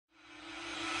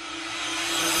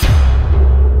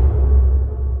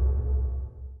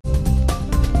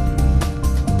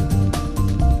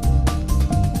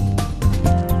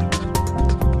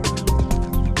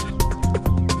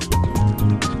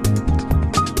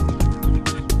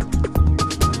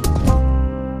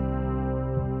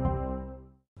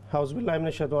House बिल्लाहि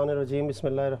मिनश शैतानिर रजीम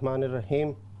बिस्मिल्लाहिर्रहमानिर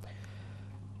रहीम।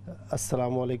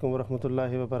 अस्सलामु अलैकुम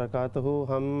वरहमतुल्लाहि वबरकातुहू।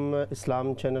 हम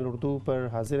इस्लाम चैनल उर्दू पर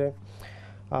हाज़िर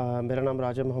हैं। मेरा नाम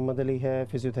राजा मोहम्मद अली है।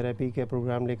 फ़िज़ियोथेरेपी के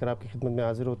प्रोग्राम लेकर आपकी खिदमत में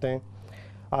हाज़िर होते हैं।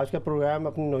 आज का प्रोग्राम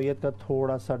अपनी नौइयत का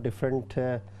थोड़ा सा डिफरेंट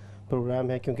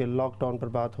प्रोग्राम है, क्योंकि लॉकडाउन पर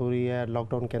बात हो रही है।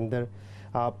 लॉकडाउन के अंदर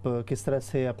आप किस तरह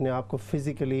से अपने आप को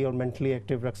फ़िज़िकली और मेंटली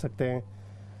एक्टिव रख सकते हैं।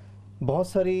 बहुत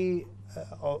सारी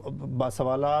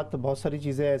सवालात, बहुत सारी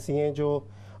चीज़ें ऐसी हैं जो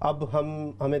अब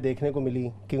हमें देखने को मिली,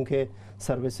 क्योंकि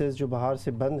सर्विसेज जो बाहर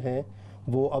से बंद हैं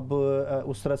वो अब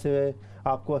उस तरह से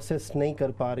आपको असेस नहीं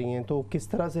कर पा रही हैं। तो किस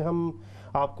तरह से हम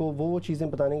आपको वो चीज़ें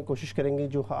बताने की कोशिश करेंगे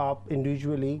जो आप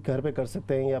इंडिविजुअली घर पे कर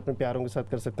सकते हैं या अपने प्यारों के साथ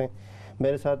कर सकते हैं।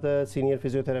 मेरे साथ सीनियर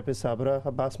फ़िज़ियोथेरेपिस्ट साबरा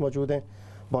अब्बास मौजूद हैं।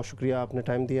 बहुत शुक्रिया, आपने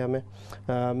टाइम दिया हमें।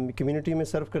 कम्युनिटी में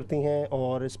सर्व करती हैं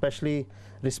और स्पेशली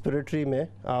रिस्पिरेटरी में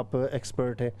आप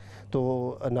एक्सपर्ट हैं,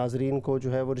 तो नाजरीन को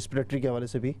जो है वो रिस्पिरेटरी के हवाले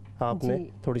से भी आपने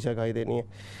थोड़ी सी आगाही देनी है।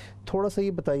 थोड़ा सा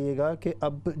ये बताइएगा कि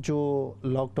अब जो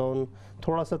लॉकडाउन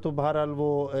थोड़ा सा तो बहरहाल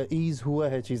वो ईज़ हुआ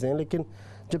है चीज़ें, लेकिन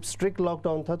जब स्ट्रिक्ट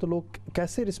लॉकडाउन था तो लोग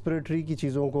कैसे रिस्पिरेटरी की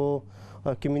चीज़ों को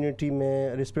कम्युनिटी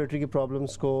में, रिस्पिरेटरी की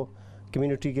प्रॉब्लम्स को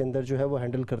कम्युनिटी के अंदर जो है वो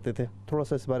हैंडल करते थे। थोड़ा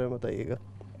सा इस बारे में बताइएगा।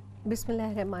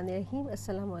 बिस्मिल्लाहिर्रहमानिर्रहीम।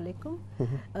 अस्सलाम वालेकुम।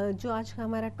 जो आज का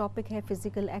हमारा टॉपिक है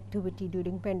फ़िज़िकल एक्टिविटी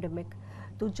ड्यूरिंग पेंडेमिक।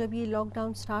 तो जब ये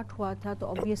लॉकडाउन स्टार्ट हुआ था तो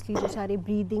ऑब्वियसली जो सारे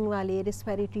ब्रीदिंग वाले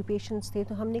रेस्पिरेटरी पेशेंट्स थे,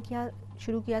 तो हमने क्या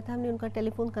शुरू किया था, हमने उनका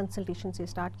टेलीफोन कंसल्टेशन से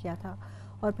स्टार्ट किया था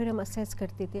और फिर हम असेस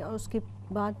करते थे। और उसके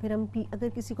बाद फिर हम अगर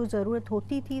किसी को ज़रूरत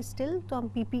होती थी स्टिल, तो हम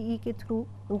PPE के थ्रू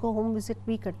उनको होम विज़िट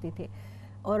भी करते थे।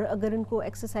 और अगर उनको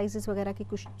एक्सरसाइजेस वगैरह के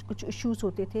कुछ इश्यूज़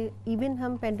होते थे, इवन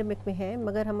हम पेंडेमिक में हैं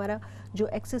मगर हमारा जो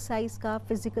एक्सरसाइज का,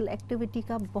 फ़िज़िकल एक्टिविटी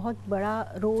का बहुत बड़ा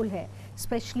रोल है,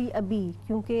 स्पेशली अभी,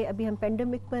 क्योंकि अभी हम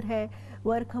पेंडेमिक पर है,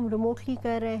 वर्क हम रिमोटली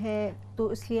कर रहे हैं,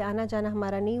 तो इसलिए आना जाना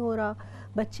हमारा नहीं हो रहा,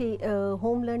 बच्चे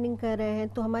होम लर्निंग कर रहे हैं,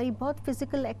 तो हमारी बहुत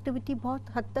फ़िज़िकल एक्टिविटी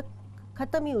बहुत हद तक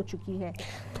ख़त्म ही हो चुकी है।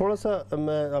 थोड़ा सा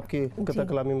मैं आपकी कता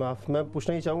कलामी माफ़, मैं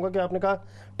पूछना ही चाहूँगा कि आपने कहा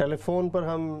टेलीफोन पर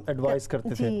हम एडवाइस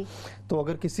करते थे, तो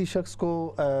अगर किसी शख्स को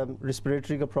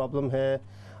रिस्पिरेटरी का प्रॉब्लम है,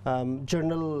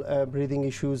 जनरल ब्रीदिंग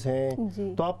इश्यूज़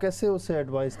हैं, तो आप कैसे उसे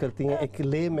एडवाइस करती हैं? एक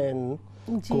लेमैन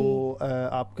को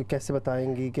आप कैसे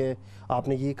बताएंगी कि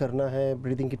आपने ये करना है,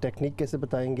 ब्रीदिंग की टेक्निक कैसे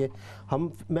बताएंगे? हम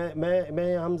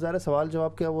ज़रा सवाल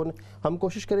जवाब क्या वो हम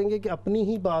कोशिश करेंगे कि अपनी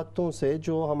ही बातों से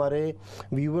जो हमारे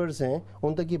व्यूअर्स हैं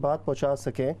उन तक ये बात पहुंचा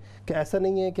सकें कि ऐसा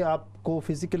नहीं है कि आपको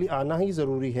फ़िज़िकली आना ही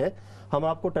ज़रूरी है। हम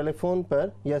आपको टेलीफोन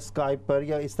पर या स्काइप पर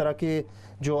या इस तरह के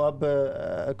जो अब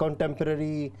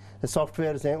कंटेम्प्रेरी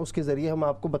सॉफ्टवेयर्स हैं उसके ज़रिए हम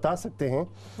आपको बता सकते हैं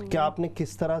कि आपने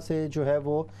किस तरह से जो है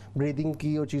वो ब्रीदिंग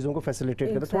की और चीज़ों को फैसिलिटेट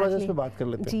करें। थोड़ा सा इस पर बात कर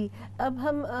लेते हैं। जी, अब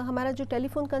हमारा जो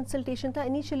टेलीफोन कंसल्टेशन था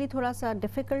इनिशियली थोड़ा सा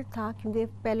डिफ़िकल्ट था, क्योंकि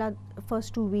पहला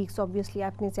फर्स्ट 2 वीक्स ऑब्वियसली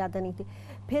आपने ज़्यादा नहीं थे।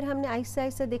 फिर हमने आहिस्ता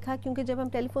आहिस्ता देखा, क्योंकि जब हम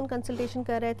टेलीफोन कंसल्टेशन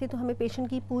कर रहे थे तो हमें पेशेंट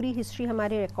की पूरी हिस्ट्री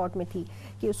हमारे रिकॉर्ड में थी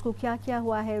कि उसको क्या क्या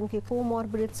हुआ है, उनके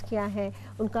कोमॉर्बिडिटीज़ क्या है,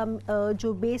 उनका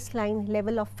जो base line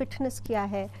level of fitness क्या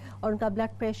है, और उनका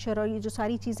ब्लड प्रेशर, और ये जो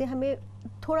सारी चीज़ें हमें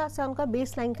थोड़ा सा उनका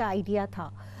बेस लाइन का आइडिया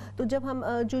था। तो जब हम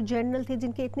जो जनरल थे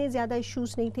जिनके इतने ज़्यादा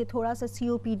इश्यूज़ नहीं थे, थोड़ा सा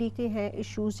COPD के हैं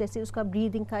इश्यूज़, जैसे उसका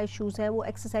ब्रीदिंग का इश्यूज़ है, वो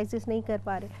एक्सरसाइजेस नहीं कर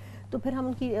पा रहे, तो फिर हम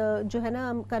उनकी जो है ना,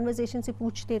 हम कन्वर्सेशन से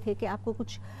पूछते थे कि आपको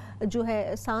कुछ जो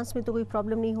है सांस में तो कोई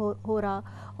प्रॉब्लम नहीं हो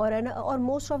रहा, और है ना, और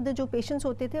मोस्ट ऑफ द जो पेशेंट्स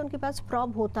होते थे उनके पास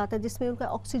प्रॉब होता था जिसमें उनका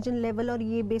ऑक्सीजन लेवल और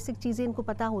ये बेसिक चीज़ें इनको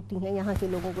पता होती हैं, यहाँ के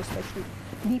लोगों को स्पेशली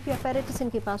BP अपैरेटस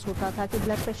इनके पास होता था कि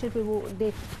ब्लड प्रेशर पे वो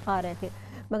देख पा रहे थे।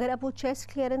 मगर अब वो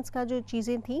चेस्ट क्लियरेंस का जो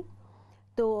चीज़ें थी,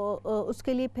 तो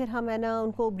उसके लिए फिर हम है ना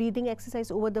उनको breathing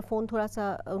exercise over the phone थोड़ा सा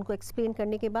उनको एक्सप्लेन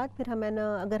करने के बाद फिर हम है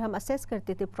ना, अगर हम असेस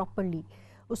करते थे प्रॉपरली,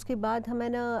 उसके बाद हम है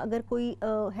ना, अगर कोई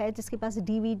है जिसके पास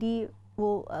DVD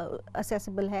वो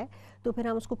असेसेबल है, तो फिर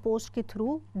हम उसको पोस्ट के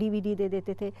थ्रू DVD दे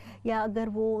देते थे। या अगर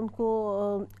वो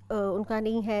उनका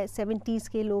नहीं है, 70s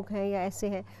के लोग हैं या ऐसे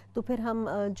हैं, तो फिर हम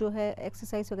जो है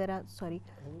एक्सरसाइज वगैरह, सॉरी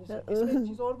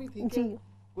जी,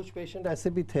 कुछ पेशेंट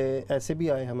ऐसे भी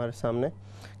आए हमारे सामने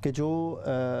कि जो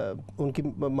उनकी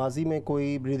माजी में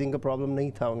कोई ब्रीदिंग का प्रॉब्लम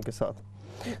नहीं था उनके साथ,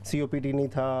 COPD नहीं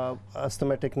था,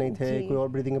 अस्थमेटिक नहीं थे, कोई और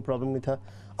ब्रीदिंग का प्रॉब्लम नहीं था,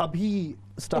 अभी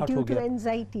स्टार्ट हो गया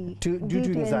ड्यू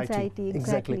टू एंजाइटी।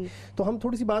 एग्जैक्टली। तो हम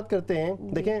थोड़ी सी बात करते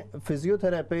हैं। देखें,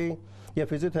 फिजियोथेरेपी या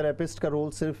फिजियोथेरेपिस्ट का रोल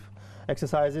सिर्फ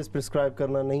एक्सरसाइजेस प्रिस्क्राइब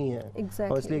करना नहीं है,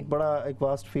 और इसलिए एक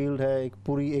वास्ट फील्ड है, एक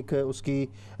पूरी एक उसकी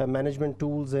मैनेजमेंट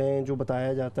टूल्स हैं जो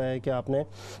बताया जाता है कि आपने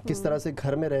किस तरह से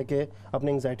घर में रह के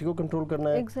अपनी एंजाइटी को कंट्रोल करना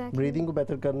है, ब्रीदिंग को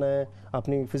बेहतर करना है,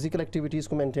 अपनी फिजिकल एक्टिविटीज़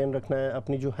को मेंटेन रखना है,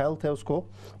 अपनी जो हेल्थ है उसको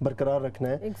बरकरार रखना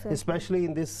है, specially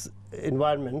in this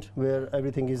environment where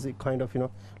everything is kind of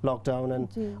locked down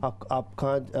and آپ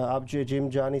کہاں آپ جم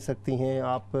جا نہیں سکتی ہیں,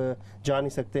 آپ جا نہیں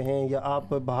سکتے ہیں, یا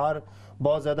آپ باہر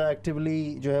بہت زیادہ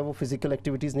ایکٹیولی جو ہے وہ فزیکل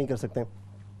ایکٹیویٹیز نہیں کر سکتے ہیں.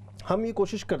 ہم یہ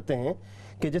کوشش کرتے ہیں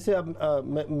کہ جیسے اب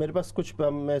میرے پاس کچھ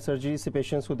میں سرجری سے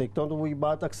پیشنٹس کو دیکھتا ہوں تو وہ یہ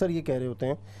بات اکثر یہ کہہ رہے ہوتے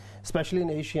ہیں, اسپیشلی ان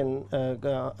ایشین,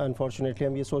 انفارچونیٹلی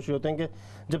ہم یہ سوچ رہے ہوتے ہیں کہ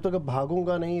جب تک اب بھاگوں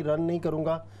گا نہیں, رن نہیں کروں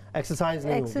گا, ایکسرسائز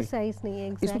نہیں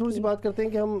ہوگی. اس پہ تھوڑی سی بات کرتے ہیں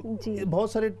کہ ہم بہت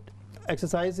سارے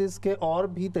ایکسرسائزز کے اور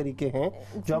بھی طریقے ہیں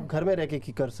جو آپ گھر میں رہ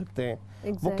کے کر سکتے ہیں,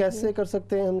 وہ کیسے کر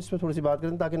سکتے ہیں, ہم اس پہ تھوڑی سی بات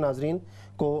کریں تاکہ ناظرین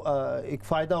کو ایک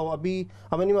فائدہ ہو. ابھی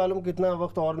ہمیں نہیں معلوم کتنا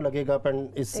وقت اور لگے گا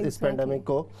اس پینڈیمک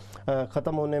کو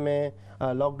ختم ہونے میں,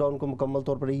 لاک ڈاؤن کو مکمل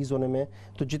طور پر ایز ہونے میں.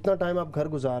 تو جتنا ٹائم آپ گھر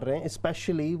گزار رہے ہیں,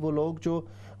 اسپیشلی وہ لوگ جو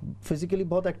فزیکلی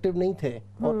بہت ایکٹیو نہیں تھے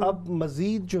اور اب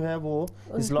مزید جو ہے وہ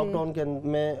اس لاک ڈاؤن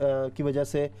کی وجہ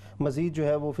سے مزید جو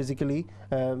ہے وہ فزیکلی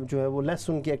جو ہے وہ لیس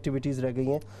ان کی ایکٹیویٹیز رہ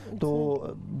گئی ہیں,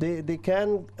 تو they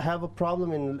can have a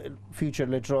problem in future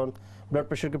later on. Blood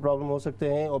pressure کے پرابلم ہو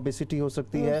سکتے ہیں, اوبیسٹی ہو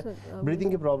سکتی ہے, بریدنگ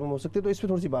کی پرابلم ہو سکتی ہے. تو اس پہ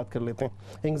تھوڑی سی بات کر لیتے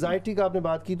ہیں. انگزائٹی کا آپ نے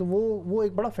بات کی تو وہ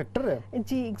ایک بڑا فیکٹر ہے.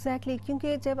 جی ایگزیکٹلی,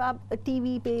 کیونکہ جب آپ ٹی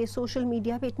وی پہ, سوشل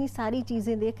میڈیا پہ اتنی ساری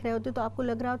چیزیں دیکھ رہے ہوتے تو آپ کو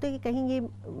لگ رہا ہوتا ہے کہ کہیں یہ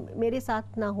میرے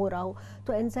ساتھ نہ ہو رہا ہو.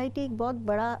 تو انزائٹی ایک بہت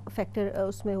بڑا فیکٹر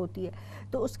اس میں ہوتی ہے.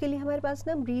 تو اس کے لیے ہمارے پاس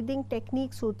نا بریدنگ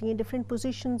ٹیکنیکس ہوتی ہیں, ڈفرینٹ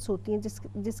پوزیشنس ہوتی ہیں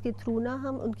جس کے تھرو نا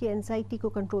ہم ان کی انزائٹی کو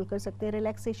کنٹرول کر سکتے ہیں.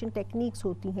 ریلیکسیشن ٹیکنیکس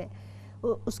ہوتی ہیں,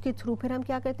 اس کے تھرو پھر ہم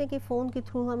کیا کرتے ہیں کہ فون کے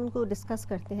تھرو ہم ان کو ڈسکس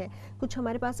کرتے ہیں. کچھ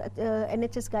ہمارے پاس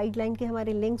NHS گائیڈ لائن کے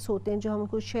ہمارے لنکس ہوتے ہیں جو ہم ان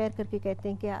کو شیئر کر کے کہتے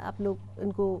ہیں کہ آپ لوگ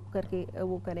ان کو کر کے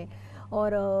وہ کریں.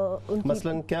 اور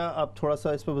مثلاً کیا آپ تھوڑا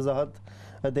سا اس پہ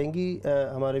وضاحت دیں گی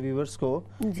ہمارے ویورز کو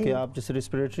کہ آپ جیسے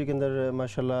ریسپریٹری کے اندر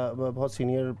ماشاءاللہ بہت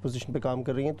سینئر پوزیشن پہ کام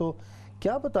کر رہی ہیں, تو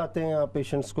کیا بتاتے ہیں آپ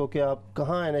پیشنٹس کو کہ آپ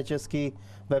کہاں NHS کی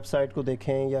ویب سائٹ کو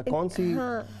دیکھیں, یا کون سی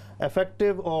افیکٹو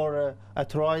اور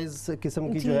ایتھورائز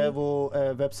قسم کی جو ہے وہ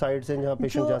ویب سائٹس ہیں جہاں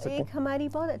پیشنٹ جا سکتے ہیں؟ ایک ہماری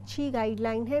بہت اچھی گائیڈ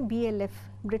لائن ہے BLF,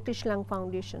 برٹش لنگ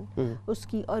فاؤنڈیشن, اس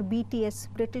کی, اور BTS,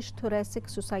 برٹش تھوریسک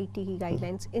سوسائٹی کی گائیڈ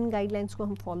لائنس. ان گائیڈ لائنس کو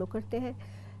ہم فالو کرتے ہیں.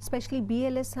 اسپیشلی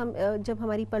BLS ہم جب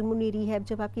ہماری پلمونری ریہیب,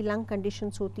 جب آپ کی لنگ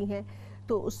کنڈیشنس ہوتی ہیں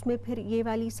تو اس میں پھر یہ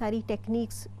والی ساری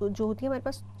ٹیکنیکس جو ہوتی ہیں, ہمارے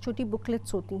پاس چھوٹی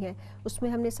بکلٹس ہوتی ہیں, اس میں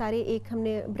ہم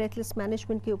نے بریتھ لیس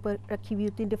مینجمنٹ کے اوپر رکھی ہوئی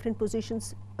ہوتی ہیں, ڈفرینٹ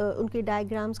پوزیشنس ان کے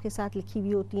ڈائیگرامس کے ساتھ لکھی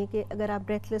ہوئی ہوتی ہیں کہ اگر آپ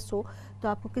بریتھ لیس ہو تو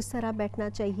آپ کو کس طرح بیٹھنا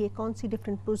چاہیے, کون سی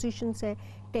ڈفرینٹ پوزیشنس ہیں,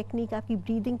 ٹیکنیک آپ کی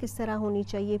بریدنگ کس طرح ہونی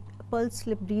چاہیے, پلس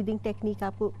سلپ بریدنگ ٹیکنیک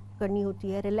آپ کو کرنی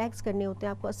ہوتی ہے, ریلیکس کرنے ہوتے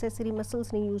ہیں, آپ کو اسیسری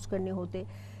مسلس نہیں یوز کرنے ہوتے,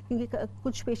 کیونکہ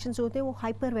کچھ پیشنٹس ہوتے ہیں وہ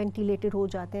ہائپر وینٹیلیٹڈ ہو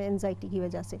جاتے ہیں انزائٹی کی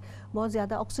وجہ سے, بہت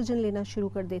زیادہ آکسیجن لینا شروع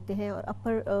کر دیتے ہیں,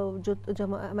 اور جو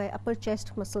ہمارے اپر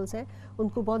چیسٹ مسلس ہیں ان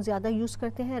کو بہت زیادہ یوز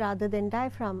کرتے ہیں رادر دین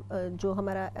ڈائفرام جو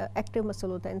ہمارا ایکٹیو مسل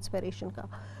ہوتا ہے انسپیریشن کا.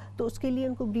 تو اس کے لیے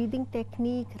ان کو بریدنگ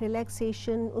ٹیکنیک,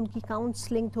 ریلیکسیشن, ان کی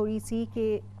کاؤنسلنگ تھوڑی سی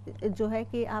کہ جو ہے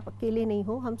کہ آپ اکیلے نہیں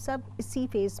ہو, ہم سب اسی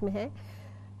فیز میں ہیں,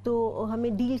 تو ہمیں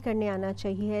ڈیل کرنے آنا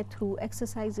چاہیے through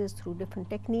exercises, through different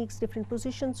techniques, different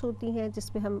positions ہوتی ہیں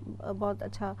جس پہ ہم بہت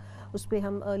اچھا اس پہ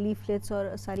ہم لیفلیٹس اور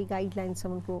ساری گائیڈ لائنس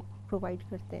ہم ان کو پرووائڈ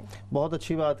کرتے ہیں. بہت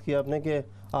اچھی بات کی آپ نے کہ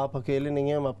آپ اکیلے نہیں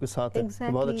ہیں, ہم آپ کے ساتھ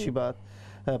ہیں. بہت اچھی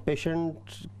بات.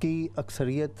 پیشنٹ کی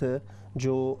اکثریت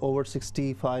جو اوور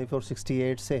 65 اور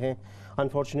 68 سے ہیں,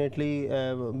 انفارچونیٹلی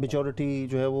میجورٹی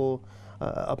جو ہے وہ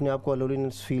اپنے آپ کو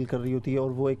الونس فیل کر رہی ہوتی ہے,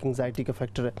 اور وہ ایک انگزائٹی کا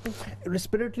فیکٹر ہے.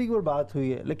 ریسپریٹری کی بات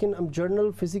ہوئی ہے, لیکن ہم جرنل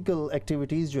فزیکل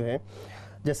ایکٹیویٹیز جو ہیں,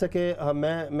 جیسا کہ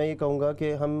میں یہ کہوں گا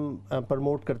کہ ہم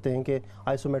پروموٹ کرتے ہیں کہ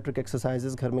آئسومیٹرک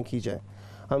ایکسرسائزز گھر میں کی جائیں.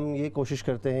 ہم یہ کوشش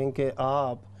کرتے ہیں کہ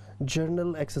آپ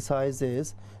جرنل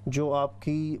ایکسرسائزز جو آپ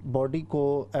کی باڈی کو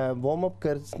وارم اپ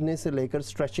کرنے سے لے کر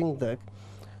اسٹریچنگ تک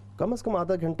کم از کم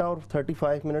آدھا گھنٹہ اور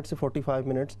 35 منٹ سے 45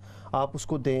 منٹس آپ اس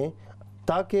کو دیں,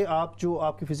 تاکہ آپ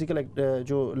کی فزیکل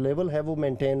جو لیول ہے وہ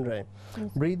مینٹین رہے.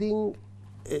 Breathing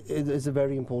is a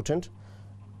very important.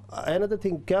 another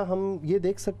thing, کیا ہم یہ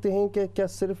دیکھ سکتے ہیں کہ کیا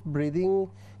صرف بریدنگ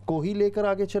کو ہی لے کر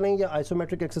آگے چلیں, یا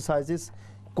آئسومیٹرک ایکسرسائزز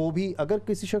کو بھی, اگر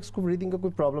کسی شخص کو بریدنگ کا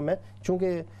کوئی پرابلم ہے,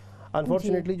 چونکہ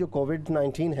انفارچونیٹلی جو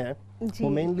کووڈ-19 ہے وہ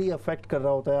مینلی افیکٹ کر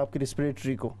رہا ہوتا ہے آپ کی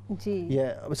ریسپریٹری کو,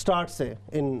 اسٹارٹ سے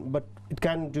but it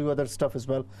can do other stuff as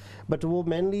well, but وہ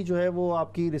مینلی جو ہے وہ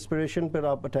آپ کی ریسپریشن پر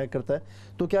آپ اٹیک کرتا ہے.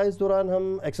 تو کیا اس دوران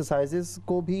ہم ایکسرسائزز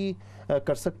کو بھی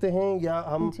کر سکتے ہیں, یا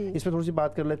ہم اس پہ تھوڑی سی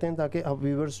بات کر لیتے ہیں تاکہ اب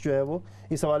ویورز جو ہے وہ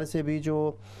اس حوالے سے بھی,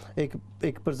 جو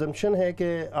ایک پرزمپشن ہے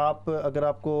کہ آپ اگر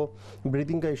آپ کو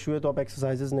بریدنگ کا ایشو ہے تو آپ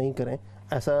ایکسرسائزز نہیں کریں,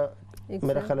 ایسا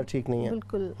میرا خیال ہے ٹھیک نہیں ہے.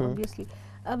 بالکل obviously.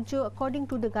 اب جو according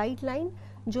to the guide line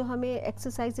جو ہمیں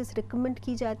ایکسرسائزز ریکمنڈ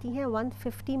کی جاتی ہیں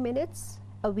 150 منٹس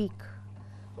اے ویک,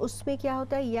 اس میں کیا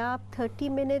ہوتا ہے یا آپ 30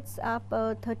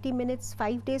 منٹس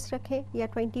 5 ڈیز رکھیں یا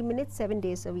 20 منٹس 7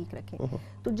 ڈیز اے ویک رکھیں.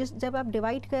 تو جب آپ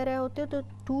ڈیوائڈ کر رہے ہوتے ہو تو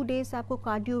 2 ڈیز آپ کو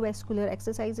کارڈیو ویسکولر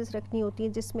ایکسرسائزز رکھنی ہوتی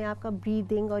ہیں جس میں آپ کا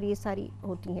بریدنگ اور یہ ساری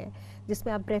ہوتی ہیں, جس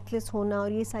میں آپ بریتھ لیس ہونا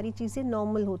اور یہ ساری چیزیں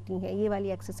نارمل ہوتی ہیں. یہ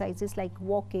والی exercises like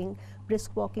walking,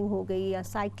 brisk walking ہو گئی یا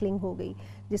سائیکلنگ ہو گئی,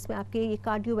 جس میں آپ کے یہ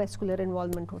کارڈیو ویسکولر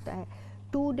انوالومنٹ ہوتا ہے.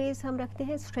 2 ڈیز ہم رکھتے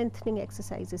ہیں اسٹرینتھننگ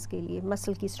ایکسرسائزز کے لیے,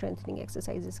 مسل کی اسٹرینتھننگ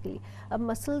ایکسرسائزز کے لیے. اب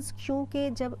مسلس کیونکہ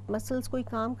جب مسلس کوئی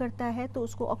کام کرتا ہے تو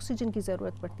اس کو آکسیجن کی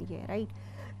ضرورت پڑتی ہے, رائٹ.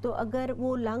 تو اگر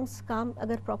وہ لنگس کام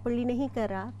اگر پراپرلی نہیں کر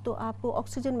رہا تو آپ کو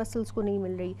آکسیجن مسلس کو نہیں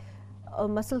مل رہی,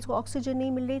 مسلس کو آکسیجن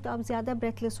نہیں مل رہی تو آپ زیادہ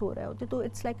بریتھ لیس ہو رہے ہوتے, تو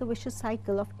it's like a vicious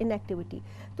cycle of in activity.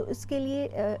 تو اس کے لیے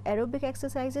aerobic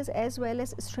exercises as well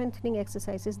as اسٹرینتھننگ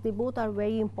exercises they both are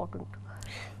very important.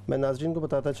 میں ناظرین کو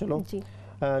بتاتا چلوں. جی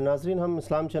ناظرین, ہم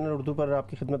اسلام چینل اردو پر آپ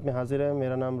کی خدمت میں حاضر ہیں.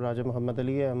 میرا نام راجہ محمد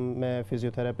علی ہے. میں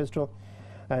فزیو تھراپسٹ ہوں,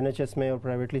 NHS میں اور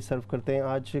پرائیویٹلی سرو کرتے ہیں.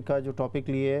 آج کا جو ٹاپک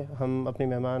لیے ہم اپنے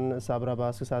مہمان صابر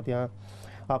عباس کے ساتھ یہاں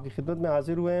آپ کی خدمت میں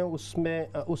حاضر ہوئے ہیں,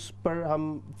 اس پر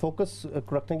ہم فوکس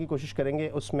رکھنے کی کوشش کریں گے.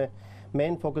 اس میں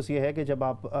مین فوکس یہ ہے کہ جب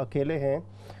آپ اکیلے ہیں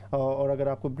اور اگر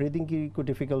آپ کو بریدنگ کی کوئی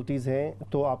ڈیفیکلٹیز ہیں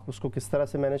تو آپ اس کو کس طرح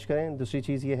سے مینیج کریں. دوسری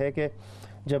چیز یہ ہے کہ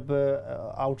جب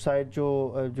آؤٹ سائڈ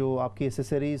جو آپ کی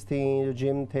ایسیسریز تھیں, جو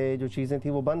جم تھے, جو چیزیں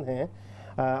تھیں وہ بند ہیں,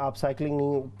 آپ سائیکلنگ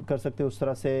نہیں کر سکتے اس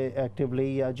طرح سے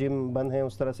ایکٹیولی, یا جم بند ہیں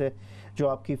اس طرح سے, جو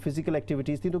آپ کی فزیکل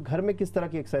ایکٹیویٹیز تھیں, تو گھر میں کس طرح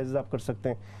کی ایکسرسائزز آپ کر سکتے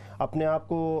ہیں. اپنے آپ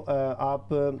کو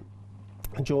آپ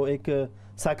جو ایک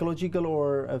سائیکولوجیکل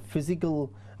اور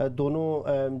فزیکل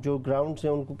دونوں جو گراؤنڈس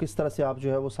ہیں ان کو کس طرح سے آپ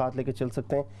جو ہے وہ ساتھ لے کے چل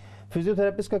سکتے ہیں. فزیو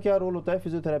تھراپسٹ کا کیا رول ہوتا ہے؟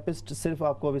 فزیو تھراپسٹ صرف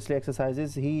آپ کو اوبیسلی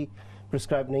ایکسرسائزز ہی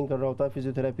پرسکرائب نہیں کر رہا ہوتا.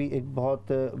 فزیو تھراپی ایک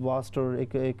بہت واسٹ اور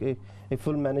ایک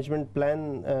فل مینجمنٹ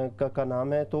پلان کا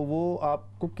نام ہے. تو وہ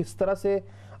آپ کو کس طرح سے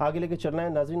آگے لے کے چلنا ہے.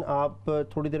 ناظرین, آپ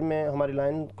تھوڑی دیر میں ہماری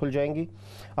لائن کھل جائیں گی,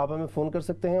 آپ ہمیں فون کر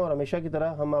سکتے ہیں, اور ہمیشہ کی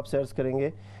طرح ہم آپ سے عرض کریں گے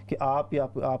کہ آپ یا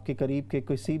آپ کے قریب کے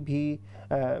کسی بھی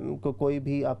کوئی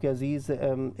بھی آپ کے عزیز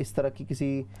اس طرح کی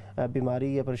کسی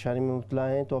بیماری یا پریشانی میں مبتلا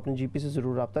ہیں تو اپنے GP سے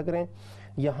ضرور رابطہ کریں.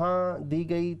 یہاں دی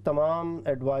گئی تمام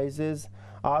ایڈوائزز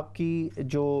آپ کی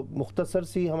جو مختصر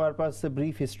سی ہمارے پاس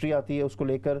بریف ہسٹری آتی ہے اس کو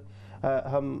لے کر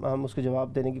ہم اس کے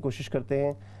جواب دینے کی کوشش کرتے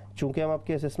ہیں. چونکہ ہم آپ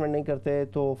کی اسسمنٹ نہیں کرتے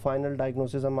تو فائنل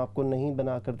ڈائگنوسس ہم آپ کو نہیں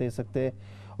بنا کر دے سکتے,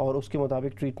 اور اس کے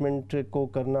مطابق ٹریٹمنٹ کو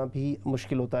کرنا بھی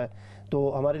مشکل ہوتا ہے.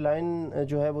 تو ہماری لائن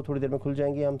جو ہے وہ تھوڑی دیر میں کھل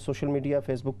جائیں گی. ہم سوشل میڈیا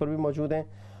فیس بک پر بھی موجود ہیں,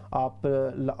 آپ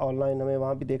آن لائن ہمیں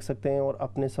وہاں بھی دیکھ سکتے ہیں اور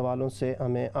اپنے سوالوں سے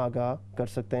ہمیں آگاہ کر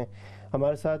سکتے ہیں.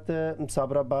 ہمارے ساتھ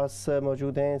صابر عباس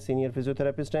موجود ہیں, سینئر فزیو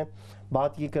تھراپسٹ ہیں.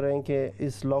 بات یہ کر رہے ہیں کہ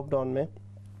اس لاک ڈاؤن میں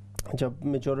جب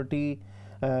میجورٹی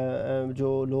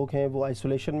جو لوگ ہیں وہ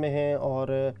آئسولیشن میں ہیں اور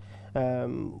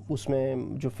اس میں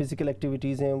جو فزیکل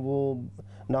ایکٹیویٹیز ہیں وہ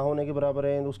نہ ہونے کے برابر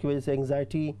ہیں, اس کی وجہ سے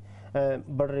انگزائٹی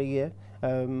بڑھ رہی ہے.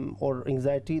 اور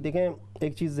انگزائٹی دیکھیں,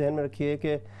 ایک چیز ذہن میں رکھیے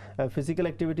کہ فزیکل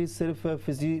ایکٹیویٹیز صرف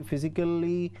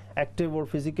فزیکلی ایکٹیو اور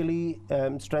فزیکلی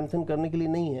اسٹرینتھن کرنے کے لیے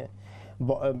نہیں ہے.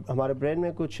 ہمارے برین میں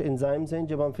کچھ انزائمز ہیں,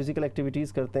 جب ہم فزیکل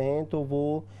ایکٹیویٹیز کرتے ہیں تو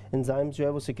وہ انزائمز جو ہے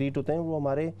وہ سیکریٹ ہوتے ہیں, وہ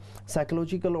ہمارے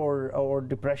سائیکولوجیکل اور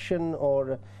ڈپریشن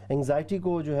اور انگزائٹی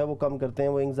کو جو ہے وہ کم کرتے ہیں,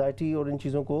 وہ انگزائٹی اور ان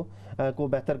چیزوں کو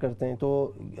بہتر کرتے ہیں.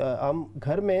 تو ہم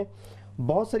گھر میں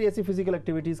بہت ساری ایسی فزیکل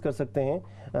ایکٹیویٹیز کر سکتے ہیں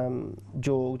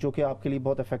جو کہ آپ کے لیے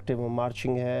بہت افیکٹو ہوں.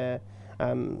 مارچنگ ہے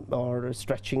اور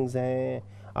اسٹریچنگز ہیں,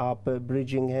 آپ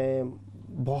بریجنگ ہے,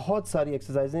 بہت ساری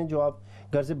ایکسرسائز ہیں جو آپ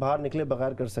گھر سے باہر نکلے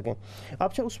بغیر کر سکیں.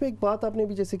 اچھا, اس میں ایک بات آپ نے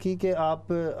بھی جیسے کی کہ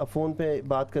آپ فون پہ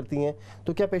بات کرتی ہیں,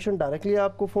 تو کیا پیشنٹ ڈائریکٹلی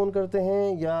آپ کو فون کرتے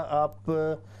ہیں یا آپ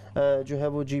جو ہے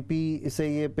وہ GP سے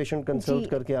یہ پیشنٹ کنسلٹ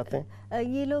کر کے آتے ہیں؟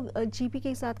 یہ لوگ GP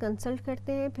کے ساتھ کنسلٹ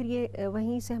کرتے ہیں, پھر یہ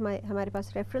وہیں سے ہمارے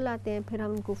پاس ریفرل آتے ہیں, پھر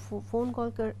ہم ان کو فون کال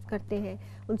کرتے ہیں,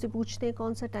 ان سے پوچھتے ہیں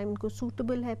کون سا ٹائم ان کو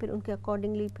سوٹیبل ہے, پھر ان کے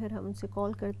اکارڈنگلی پھر ہم ان سے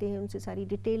کال کرتے ہیں, ان سے ساری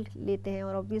ڈیٹیل لیتے ہیں,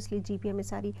 اور آبویسلی GP ہمیں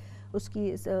ساری اس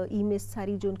کی ای میل,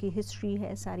 ساری جو ان کی ہسٹری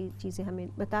ہے, ساری چیزیں ہمیں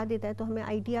بتا دیتا ہے. تو ہمیں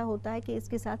آئیڈیا ہوتا ہے کہ اس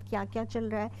کے ساتھ کیا کیا چل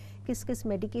رہا ہے, کس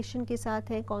میڈیکیشن کے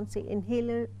ساتھ ہے, کون سے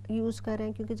انہیلر یوز کر رہے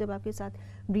ہیں, کیونکہ جب آپ کے ساتھ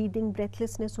بریدنگ بریتھ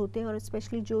لیسنس ہوتے ہیں اور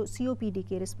اسپیشلی جو COPD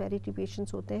کے ریسپیریٹری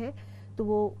پیشنٹس ہوتے ہیں تو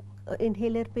وہ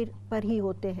انہیلر پر ہی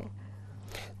ہوتے ہیں.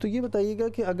 تو یہ بتائیے گا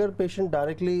کہ اگر پیشنٹ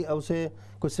ڈائریکٹلی اسے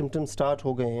کوئی سمٹم سٹارٹ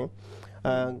ہو گئے ہیں,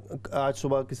 آج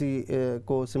صبح کسی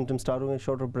کو سمٹم سٹارٹ ہو گئے,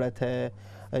 شارٹ آف بریتھ ہے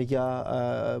یا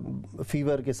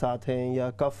فیور کے ساتھ ہیں یا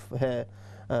کف ہے,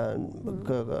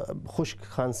 خشک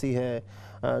کھانسی ہے,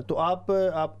 تو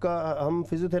آپ کا ہم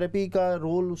فزیو تھراپی کا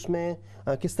رول اس میں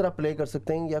کس طرح پلے کر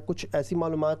سکتے ہیں, یا کچھ ایسی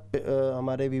معلومات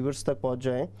ہمارے ویورز تک پہنچ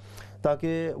جائیں ताकि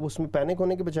उसमें पैनिक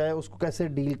होने के बजाय उसको कैसे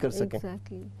डील कर सकें।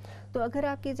 एग्जैक्टली तो अगर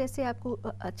आपके जैसे आपको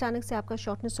अचानक से आपका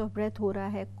शॉर्टनेस ऑफ ब्रेथ हो रहा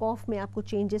है, कॉफ में आपको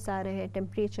चेंजेस आ रहे हैं,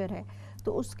 टेम्परेचर है,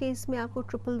 तो उस केस में आपको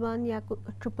 111 या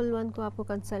 111 को आपको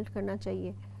कंसल्ट करना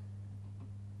चाहिए।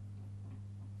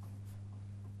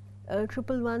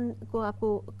 111 को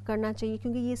आपको करना चाहिए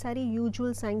क्योंकि ये सारी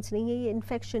यूजुअल साइंस नहीं है, ये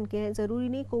इन्फेक्शन के हैं। ज़रूरी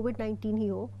नहीं कोविड-19 ही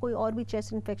हो, कोई और भी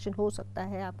चेस्ट इन्फेक्शन हो सकता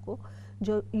है आपको,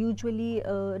 जो यूजुअली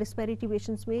रिस्पिरेटरी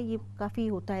पेशेंट्स में ये काफ़ी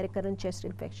होता है, रिकरेंट चेस्ट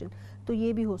इन्फेक्शन, तो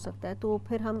ये भी हो सकता है। तो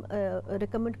फिर हम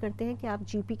रिकमेंड करते हैं कि आप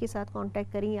जीपी के साथ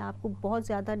कांटेक्ट करें, या आपको बहुत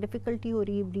ज़्यादा डिफ़िकल्टी हो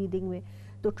रही है ब्रीदिंग में,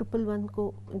 तो 111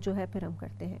 को जो है फिर हम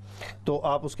करते हैं। तो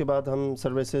आप उसके बाद हम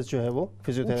सर्विसेज जो है वो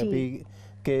फिजियोथेरेपी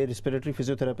के रिस्पिरेटरी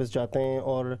फिजियोथेरेपिस्ट जाते हैं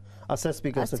और असेस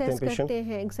भी कर सकते हैं पेशेंट। करते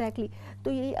हैं एग्जैक्टली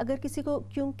तो ये अगर किसी को,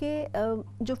 क्योंकि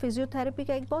जो फिजियोथेरेपी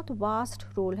का एक बहुत वास्ट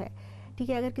रोल है, ठीक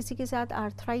है, अगर किसी के साथ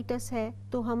आर्थराइटिस है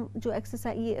तो हम जो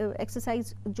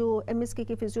एक्सरसाइज जो एमएसके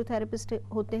के फिजियोथेरेपिस्ट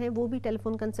होते हैं वो भी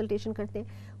टेलीफोन कंसल्टेशन करते हैं,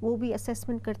 वो भी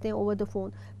असेसमेंट करते हैं ओवर द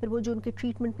फ़ोन। फिर वो जो उनके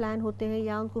ट्रीटमेंट प्लान होते हैं,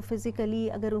 या उनको फिज़िकली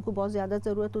अगर उनको बहुत ज़्यादा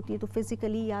ज़रूरत होती है तो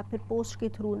फिज़िकली या फिर पोस्ट के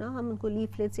थ्रू ना हम उनको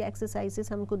लीफलेट्स या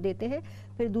एक्सरसाइजेस हम उनको देते हैं।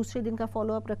 फिर दूसरे दिन का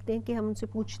फॉलोअप रखते हैं कि हम उनसे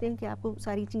पूछते हैं कि आपको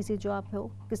सारी चीज़ें जो आप हो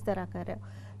किस तरह कर रहे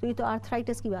हो। तो ये तो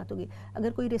आर्थराइटिस की बात होगी।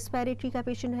 अगर कोई रिस्पिरेटरी का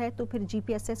पेशेंट है तो फिर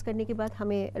जीपी असेस करने के बाद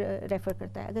हमें रेफ़र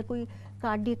करता है। अगर कोई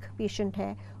कार्डियक पेशेंट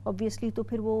है ऑब्वियसली तो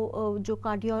फिर वो जो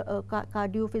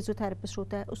कार्डियो फिजियोथेरेपिस्ट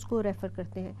होता है उसको रेफ़र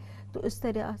करते हैं। तो इस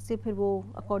तरह से फिर वो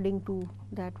अकॉर्डिंग टू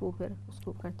दैट वो फिर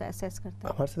उसको करता है, असेस करता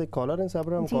है। हमारे साथ एक कॉलर हैं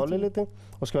साहब, हम कॉल ले लेते हैं,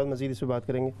 उसके बाद मज़ीद इस पर बात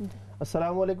करेंगे।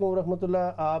 अस्सलाम वालेकुम रहमतुल्लाह,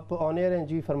 आप ऑन एयर हैं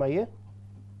जी, फरमाइए।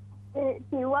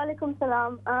 Walaikum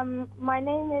salam. My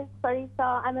name is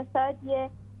Farisa. I'm a third year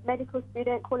medical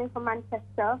student calling from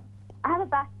Manchester. I have a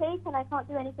backache and I can't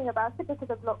do anything about it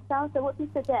because of lockdown. So what do you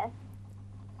suggest?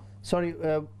 Sorry,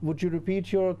 would you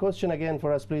repeat your question again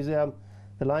for us, please?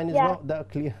 The line is not that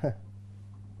clear.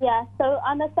 Yeah, so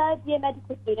I'm a third year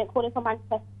medical student calling from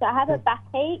Manchester. I have a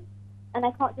backache and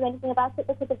I can't do anything about it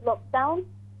because of lockdown.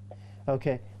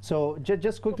 Okay, so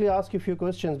just quickly ask you a few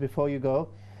questions before you go.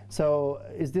 So,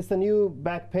 is this a new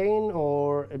back pain,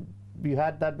 or you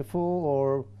had that before,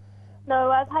 or? No,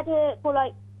 I've had it for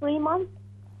like 3 months.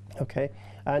 Okay,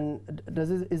 and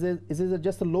is it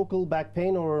just a local back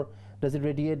pain, or does it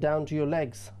radiate down to your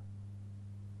legs?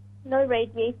 No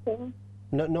radiating.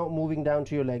 No, not moving down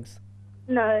to your legs.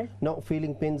 No. Not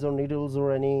feeling pins or needles or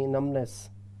any numbness.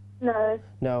 No.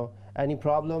 No. Any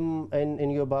problem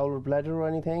in your bowel or bladder or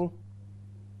anything?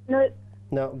 No.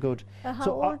 No. Good.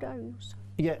 How old are you?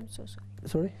 Yeah. I'm so sorry.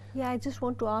 Sorry? Yeah, I just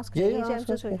want to ask Yeah, you. yeah, I'm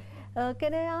so sorry.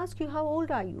 Can I ask you how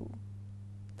old are you?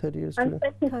 30 years. I'm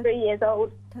 23 years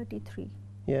old. 33.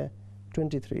 Yeah,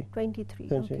 23. 23.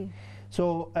 23. Okay.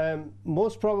 So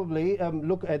most probably,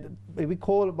 look at we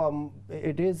call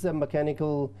it is a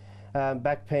mechanical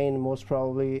back pain. Most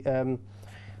probably,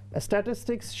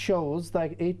 statistics shows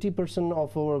like 80%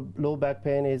 of our low back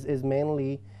pain is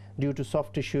mainly due to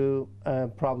soft tissue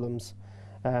problems.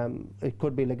 It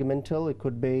could be ligamental, it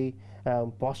could be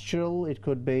postural, it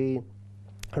could be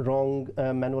wrong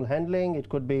manual handling, it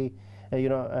could be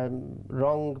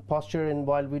wrong posture in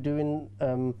while we're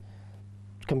doing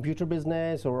computer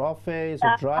business or office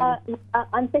or driving.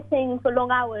 I'm sitting for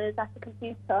long hours at the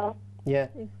computer. Yeah,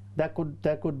 that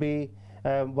could be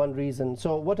one reason.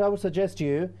 So what I would suggest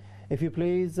you, if you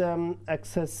please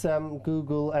access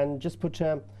Google and just put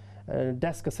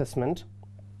desk assessment.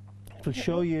 It will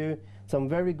show you some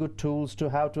very good tools to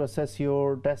how to assess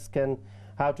your desk and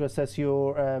how to assess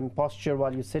your posture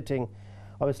while you're sitting.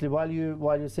 Obviously, while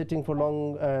you're sitting for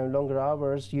longer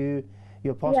hours,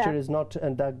 your posture is not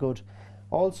that good.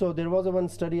 Also, there was one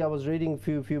study I was reading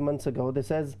few months ago that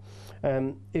says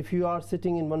if you are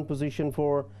sitting in one position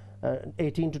for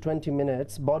 18 to 20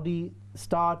 minutes, body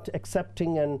start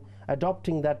accepting and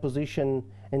adopting that position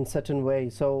in certain way.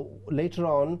 So later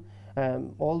on,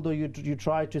 although you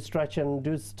try to stretch and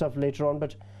do stuff later on,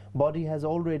 but body has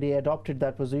already adopted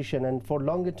that position, and for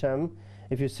longer term,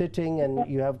 if you're sitting and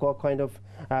you have got kind of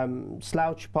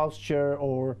slouch posture,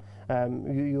 or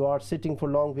you are sitting for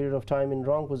long period of time in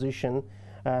wrong position,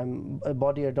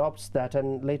 body adopts that,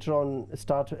 and later on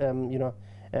start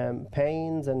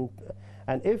pains, and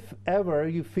if ever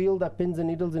you feel that pins and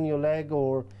needles in your leg,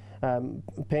 or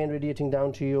pain radiating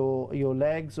down to your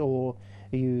legs, or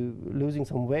you losing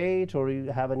some weight, or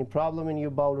you have any problem in your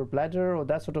bowel or bladder, or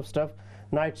that sort of stuff,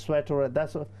 night sweat, or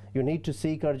you need to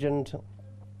seek urgent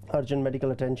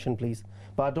medical attention, please.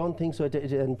 But I don't think so it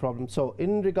is any problem. So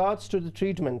in regards to the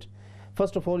treatment,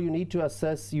 first of all, you need to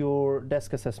assess your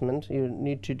desk assessment. You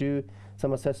need to do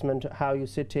some assessment, how you're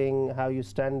sitting, how you're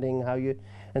standing, and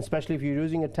especially if you're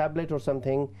using a tablet or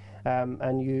something,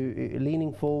 and you're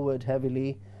leaning forward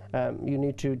heavily, you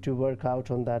need to work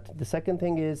out on that. The second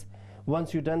thing is,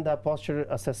 once you've done that posture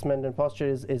assessment and posture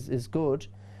is good,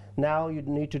 now you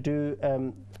need to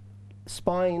do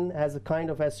spine has a kind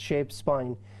of S-shaped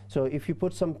spine. So if you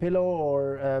put some pillow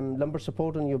or lumbar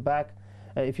support on your back,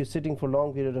 if you're sitting for a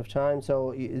long period of time,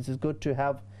 so it is good to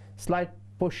have slight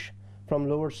push from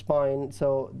lower spine,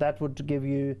 so that would give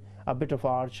you a bit of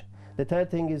arch. The third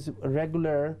thing is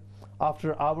regular,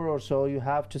 after an hour or so, you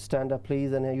have to stand up,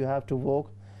 please, and you have to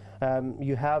walk.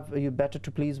 You better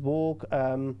to please walk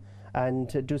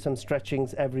and do some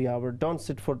stretchings every hour. Don't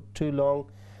sit for too long.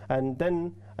 And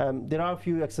then there are a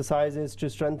few exercises to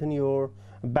strengthen your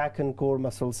back and core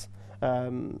muscles,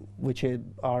 which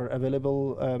are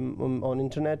available on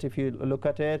internet if you look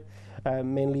at it,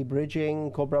 mainly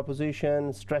bridging, cobra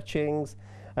position, stretchings.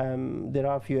 There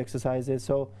are a few exercises.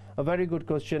 So a very good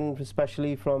question,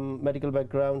 especially from medical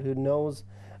background, who knows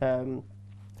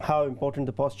how important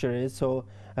the posture is. So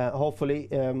hopefully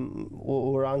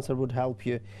our answer would help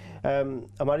you.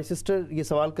 हमारी sister ये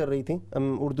सवाल कर रही थी,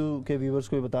 हम उर्दू के viewers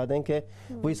को भी बता दें कि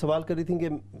वो ये सवाल कर रही थी कि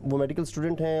वो मेडिकल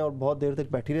स्टूडेंट हैं और बहुत देर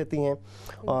तक बैठी रहती हैं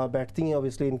और बैठती हैं,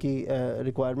 ऑब्वियसली इनकी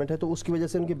रिक्वायरमेंट है, तो उसकी वजह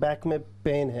से उनकी बैक में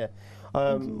पेन है,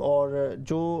 और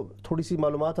जो थोड़ी सी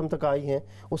मालूमात हम तक आई हैं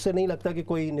उससे नहीं लगता कि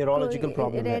कोई न्यूरोलॉजिकल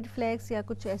प्रॉब्लम है, रेड फ्लैग्स या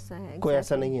कुछ ऐसा है, कोई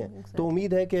ऐसा नहीं है। तो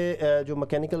उम्मीद है कि जो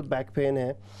मैकेनिकल बैक पेन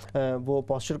है वो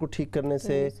पोस्चर को ठीक करने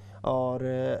से और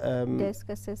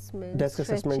डेस्क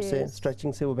असेसमेंट से,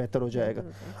 स्ट्रेचिंग से वो बेहतर हो जाएगा।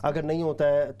 अगर नहीं होता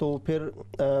है तो फिर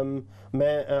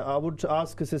मैं I would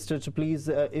ask sister to please,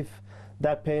 if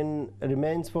that pain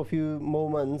remains for a few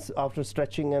moments after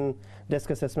stretching and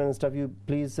desk assessment and stuff, you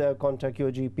please contact your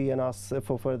GP and ask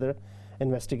for further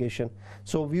investigation.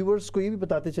 So viewers को ये भी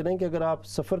बताते चलें कि अगर आप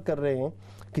सफ़र कर रहे हैं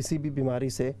किसी भी बीमारी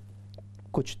से,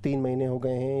 कुछ 3 महीने हो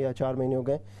गए हैं या 4 महीने हो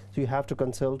गए, so you have to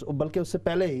consult, बल्कि उससे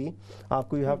पहले ही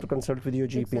आपको you have to consult with your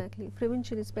GP. Exactly.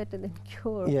 Prevention is better than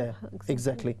cure. Yeah,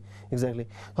 exactly.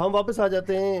 हम वापस आ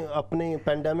जाते हैं अपने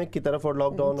पैंडेमिक की तरफ और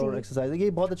लॉकडाउन और एक्सरसाइज।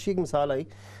 ये बहुत अच्छी एक मिसाल आई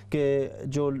कि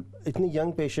जो इतनी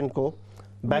यंग पेशेंट को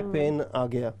बैक पेन आ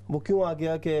गया, वो क्यों आ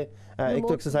गया कि एक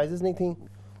तो एक्सरसाइजेज नहीं थी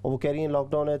और वो कह रही हैं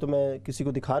लॉकडाउन है तो मैं किसी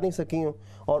को दिखा नहीं सकी हूँ,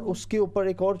 और उसके ऊपर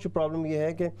एक और जो प्रॉब्लम ये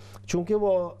है कि चूँकि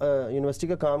वो यूनिवर्सिटी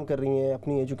का काम कर रही हैं,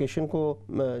 अपनी एजुकेशन को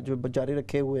जो जारी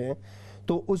रखे हुए हैं,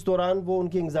 तो उस दौरान वो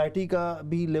उनकी एंग्जाइटी का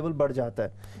भी लेवल बढ़ जाता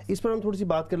है। इस पर हम थोड़ी सी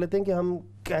बात कर लेते हैं कि हम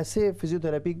कैसे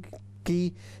फिजियोथेरेपी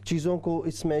की चीज़ों को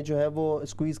इसमें जो है वो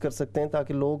स्क्वीज़ कर सकते हैं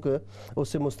ताकि लोग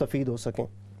उससे मुस्तफ़ीद हो सकें।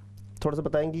 थोड़ा सा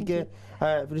बताएंगी कि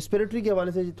रिस्पिरेटरी के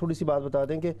हवाले से थोड़ी सी बात बता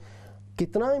दें कि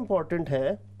कितना इम्पॉर्टेंट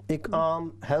है एक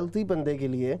आम हेल्थी बंदे के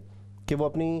लिए कि वो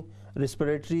अपनी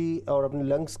रिस्पिरेटरी और अपनी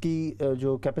लंग्स की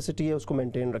जो कैपेसिटी है उसको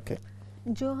मेंटेन रखे।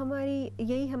 जो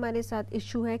यही हमारे साथ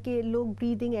इशू है कि लोग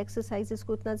ब्रीदिंग एक्सरसाइजेस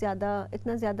को इतना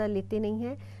ज़्यादा लेते नहीं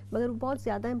हैं, मगर वो बहुत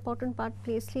ज़्यादा इंपॉर्टेंट पार्ट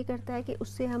प्ले इसलिए करता है कि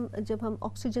उससे जब हम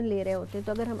ऑक्सीजन ले रहे होते हैं,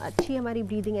 तो अगर हम हमारी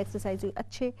ब्रीदिंग एक्सरसाइज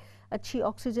अच्छी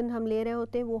ऑक्सीजन हम ले रहे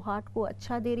होते हैं, वो हार्ट को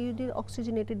अच्छा दे रही होती है,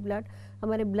 ऑक्सीजनेटेड ब्लड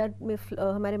हमारे ब्लड में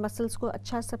हमारे मसल्स को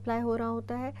अच्छा सप्लाई हो रहा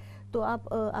होता है, तो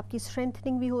आपकी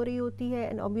स्ट्रेंथनिंग भी हो रही होती है।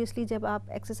 एंड ऑब्वियसली जब आप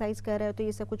एक्सरसाइज कर रहे हो तो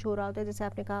ये सब कुछ हो रहा होता है, जैसे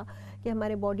आपने कहा कि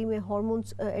हमारे बॉडी में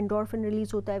हार्मोन्स एंडोर्फिन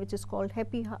रिलीज होता है which is called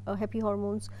happy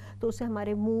hormones, तो उससे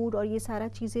हमारे मूड और ये सारा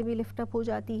चीज़ें भी लिफ्ट अप हो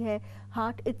जाती है।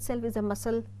 Heart itself is a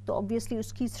muscle, तो ऑब्वियसली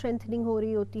उसकी स्ट्रेंथनिंग हो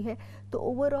रही होती है। तो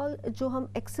ओवरऑल जो हम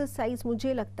एक्सरसाइज,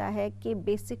 मुझे लगता है कि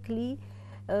बेसिकली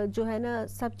जो है ना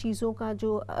सब चीज़ों का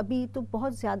जो अभी तो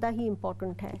बहुत ज़्यादा ही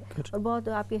इम्पोर्टेंट है, और बहुत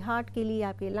आपके हार्ट के लिए,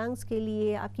 आपके लंग्स के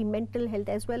लिए, आपकी mental health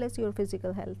as well as your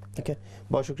physical health. ठीक है,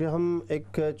 बहुत शुक्रिया। हम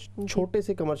एक छोटे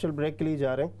से कमर्शियल ब्रेक के लिए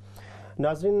जा रहे हैं।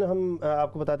 नाज़रीन, हम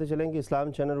आपको बताते चलें कि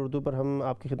इस्लाम चैनल उर्दू पर हम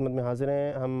आपकी खिदमत में हाजिर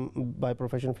हैं। हम बाय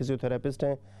प्रोफेशन फिजियोथेरेपिस्ट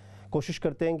हैं। कोशिश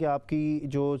करते हैं कि आपकी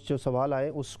जो सवाल आए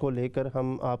उसको लेकर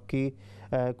हम आपकी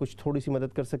कुछ थोड़ी सी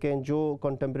मदद कर सकें, जो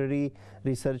कंटेम्प्रेरी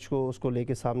रिसर्च को उसको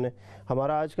लेके सामने।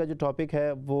 हमारा आज का जो टॉपिक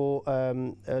है वो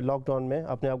लॉकडाउन में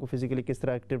अपने आप को फिज़िकली किस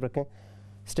तरह एक्टिव रखें।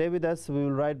 Stay with us, we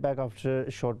will write back after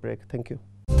short break. Thank you.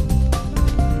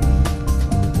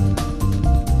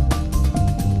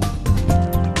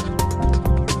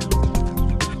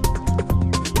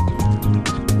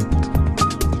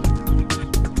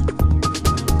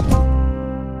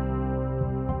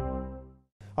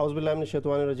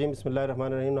 औज़ुबिल्लाहिमिनश्शैतानिर्रजीम,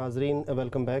 बिस्मिल्लाहिर्रहमानिर्रहीम। नाज़रीन,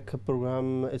 वेलकम बैक।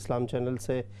 प्रोग्राम इस्लाम चैनल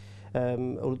से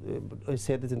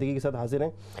सेहत ज़िंदगी के साथ हाजिर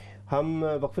हैं। हम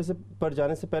वक्फे से पर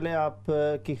जाने से पहले आप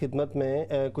की खिदमत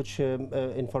में कुछ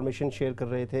इंफॉर्मेशन शेयर कर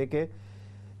रहे थे कि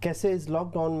کیسے اس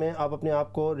لاک ڈاؤن میں آپ اپنے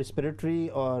آپ کو ریسپریٹری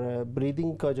اور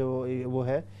بریدنگ کا جو وہ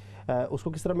ہے اس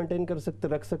کو کس طرح مینٹین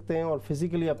رکھ سکتے ہیں، اور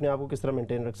فزیکلی اپنے آپ کو کس طرح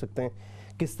مینٹین رکھ سکتے ہیں،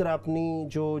 کس طرح اپنی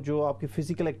جو آپ کی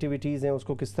فزیکل ایکٹیویٹیز ہیں اس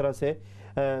کو کس طرح سے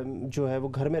جو ہے وہ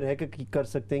گھر میں رہ کے کر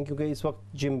سکتے ہیں، کیونکہ اس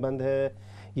وقت جم بند ہے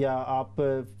یا آپ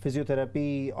physio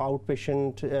therapy out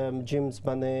patient gyms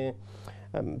بند ہیں،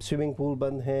 سوئمنگ پول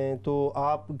بند ہیں، تو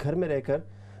آپ گھر میں رہ کر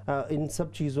ان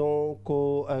سب چیزوں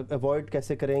کو ایوائڈ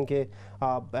کیسے کریں کہ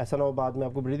آپ ایسا نہ ہو بعد میں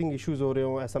آپ کو بریدنگ ایشوز ہو رہے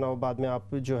ہوں، ایسا نہ ہو بعد میں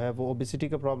آپ جو ہے وہ اوبیسٹی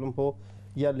کا پرابلم ہو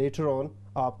یا لیٹر آن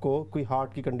آپ کو کوئی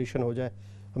ہارٹ کی کنڈیشن ہو جائے.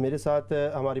 میرے ساتھ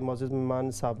ہماری معزز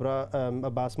مہمان صابرہ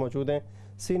عباس موجود ہیں،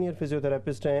 سینئر فزیو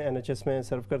تھراپسٹ ہیں، NHS میں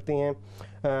سرو کرتی ہیں،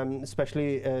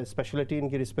 اسپیشلٹی ان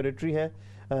کی ریسپریٹری ہے.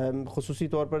 خصوصی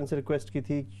طور پر ان سے ریکویسٹ کی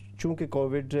تھی چونکہ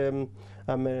کووڈ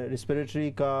میں ریسپریٹری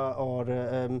کا اور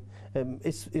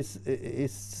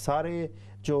اس سارے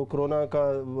جو کرونا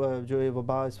کا جو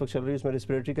وبا اس وقت چل رہی ہے اس میں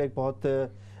ریسپریٹری کا ایک بہت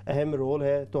اہم رول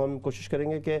ہے. تو ہم کوشش کریں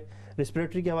گے کہ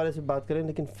ریسپریٹری کے حوالے سے بات کریں،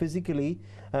 لیکن فزیکلی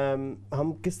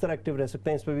ہم کس طرح ایکٹیو رہ سکتے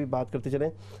ہیں اس پہ بھی بات کرتے چلیں،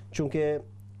 چونکہ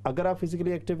اگر آپ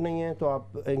فزیکلی ایکٹیو نہیں ہیں تو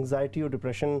آپ انگزائٹی اور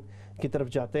ڈپریشن کی طرف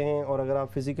جاتے ہیں، اور اگر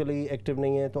آپ فزیکلی ایکٹیو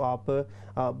نہیں ہیں تو آپ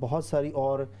بہت ساری،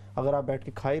 اور اگر آپ بیٹھ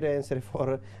کے کھا ہی رہے ہیں صرف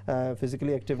اور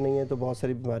فزیکلی ایکٹیو نہیں ہیں تو بہت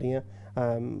ساری بیماریاں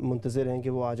منتظر ہیں کہ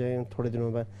وہ آ جائیں تھوڑے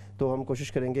دنوں میں. تو ہم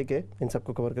کوشش کریں گے کہ ان سب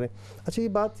کو کور کریں. اچھا، یہ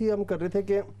بات تھی ہم کر رہے تھے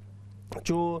کہ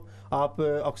جو آپ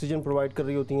آکسیجن پرووائڈ کر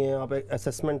رہی ہوتی ہیں، آپ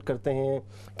اسیسمنٹ کرتے ہیں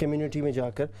کمیونٹی میں جا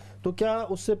کر، تو کیا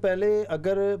اس سے پہلے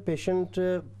اگر پیشنٹ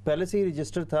پہلے سے ہی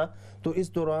رجسٹر تھا تو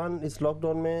اس دوران اس لاک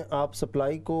ڈاؤن میں آپ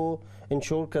سپلائی کو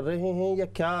انشور کر رہے ہیں یا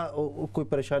کیا کوئی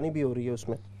پریشانی بھی ہو رہی ہے اس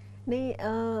میں؟ نہیں،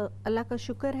 اللہ کا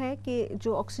شکر ہے کہ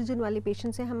جو آکسیجن والے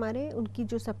پیشنٹس ہیں ہمارے، ان کی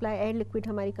جو سپلائی ایئر لیکوڈ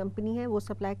ہماری کمپنی ہے وہ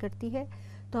سپلائی کرتی ہے.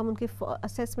 تو ہم ان کے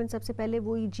اسیسمنٹ سب سے پہلے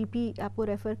وہی جی پی آپ کو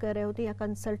ریفر کر رہے ہوتے ہیں یا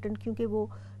کنسلٹنٹ، کیونکہ وہ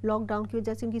لاک ڈاؤن کی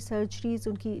وجہ سے ان کی سرجریز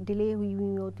ان کی ڈیلے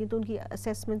ہوئی ہوتی ہیں تو ان کی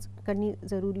اسیسمنٹس کرنی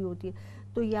ضروری ہوتی ہے.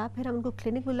 تو یا پھر ہم ان کو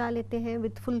کلینک بلا لیتے ہیں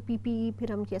وتھ فل PPE،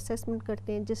 پھر ہم ان کی اسیسمنٹ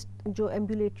کرتے ہیں، جسٹ جو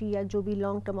ایمبولیٹری یا جو بھی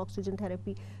لانگ ٹرم آکسیجن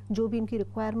تھراپی جو بھی ان کی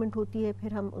ریکوائرمنٹ ہوتی ہے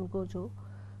پھر ہم ان کو جو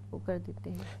وہ کر دیتے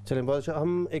ہیں. چلیں، بہت اچھا.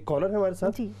 ہم ایک کالر ہے ہمارے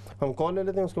ساتھ، جی ہم کال لے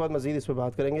لیتے ہیں، اس کے بعد مزید اس پہ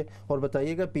بات کریں گے. اور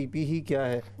بتائیے گا PPE کیا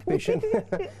ہے پیشنٹ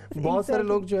بہت سارے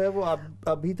لوگ جو ہے وہ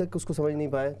ابھی تک اس کو سمجھ نہیں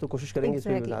پائے، تو کوشش کریں گے اس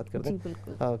پہ بات کر دیں.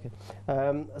 اوکے،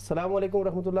 السلام علیکم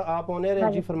ورحمۃ اللہ، آپ آن ایئر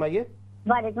ہیں، جی فرمائیے.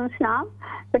 وعلیکم السلام.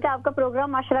 بیٹا آپ کا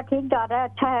پروگرام ماشاءاللہ ٹھیک جا رہا ہے،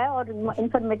 اچھا ہے اور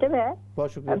انفارمیٹیو ہے.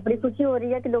 بہت شکریہ. بڑی خوشی ہو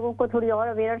رہی ہے کہ لوگوں کو تھوڑی اور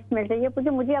اویئرنس مل رہی ہے.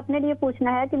 مجھے اپنے لیے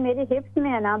پوچھنا ہے کہ میرے ہپس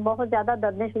میں ہے نا بہت زیادہ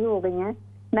دردیں شروع ہو گئی ہیں.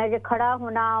 میں کھڑا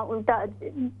ہونا، الٹا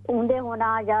اونڈے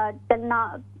ہونا یا چلنا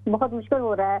بہت مشکل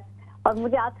ہو رہا ہے، اور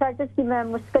مجھے آرتھرائٹس کی میں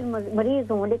مشکل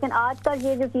مریض ہوں. لیکن آج کل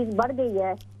یہ جو چیز بڑھ گئی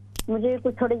ہے، مجھے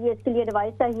کچھ تھوڑی یہ اس کے لیے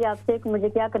ایڈوائس چاہیے آپ سے کہ مجھے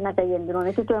کیا کرنا چاہیے ان دنوں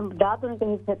میں، کیونکہ ہم ڈا تو نہیں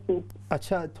کہیں سکتی.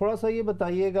 اچھا، تھوڑا سا یہ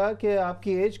بتائیے گا کہ آپ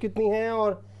کی ایج کتنی ہے،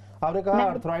 اور آپ نے کہا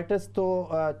آرتھرائٹس تو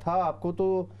تھا آپ کو،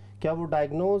 تو کیا وہ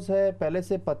ڈائگنوز ہے، پہلے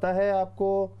سے پتہ ہے آپ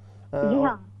کو؟ جی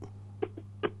ہاں،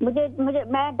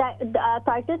 میں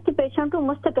آرتھرائٹس کی پیشنٹ ہوں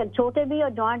مستقل، چھوٹے بھی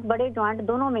اور جوائنٹ بڑے جوائنٹ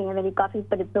دونوں میں ہے میری کافی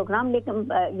پروگرام. لیکن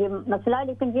یہ مسئلہ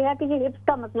یہ ہے کہ یہ ہپس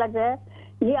کا مسئلہ جو ہے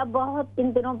یہ اب بہت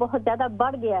ان دنوں بہت زیادہ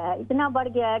بڑھ گیا ہے. اتنا بڑھ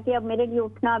گیا ہے کہ اب میرے لیے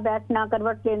اٹھنا بیٹھنا،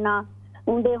 کروٹ لینا،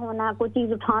 اونڈے ہونا، کوئی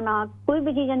چیز اٹھانا، کوئی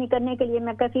بھی چیزیں نہیں کرنے کے لیے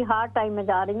میں کافی ہارڈ ٹائم میں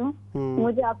جا رہی ہوں.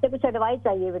 مجھے آپ سے کچھ ایڈوائس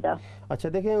چاہیے بیٹا. اچھا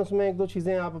دیکھیں، اس میں ایک دو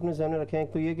چیزیں آپ اپنے ذہن میں رکھیں.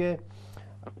 ایک تو یہ کہ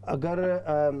اگر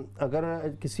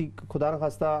کسی خدا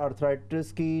نخواستہ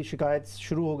آرتھرائٹس کی شکایت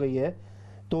شروع ہو گئی ہے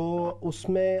تو اس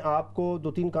میں آپ کو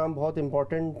دو تین کام بہت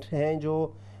امپورٹنٹ ہیں جو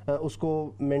اس کو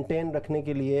مینٹین رکھنے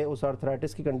کے لیے اس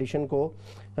آرتھرائٹس کی کنڈیشن کو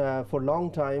فار لانگ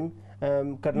ٹائم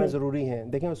کرنا ضروری ہیں.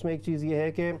 دیکھیں، اس میں ایک چیز یہ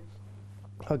ہے کہ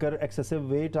اگر ایکسیسو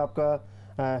ویٹ آپ کا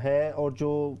ہے اور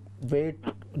جو ویٹ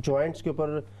جوائنٹس کے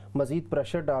اوپر مزید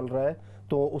پریشر ڈال رہا ہے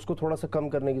تو اس کو تھوڑا سا کم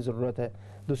کرنے کی ضرورت ہے.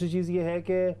 دوسری چیز یہ ہے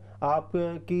کہ آپ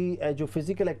کی جو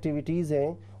فزیکل ایکٹیویٹیز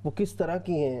ہیں وہ کس طرح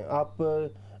کی ہیں، آپ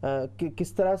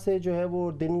کس طرح سے جو ہے وہ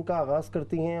دن کا آغاز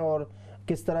کرتی ہیں اور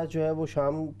کس طرح جو ہے وہ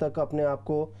شام تک اپنے آپ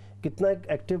کو کتنا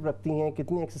ایکٹیو رکھتی ہیں،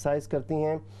 کتنی ایکسرسائز کرتی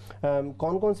ہیں،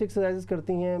 کون کون سی ایکسرسائز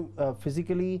کرتی ہیں،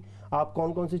 فزیکلی آپ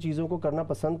کون کون سی چیزوں کو کرنا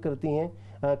پسند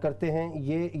کرتے ہیں،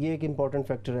 یہ ایک امپورٹنٹ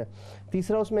فیکٹر ہے.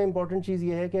 تیسرا اس میں امپورٹنٹ چیز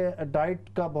یہ ہے کہ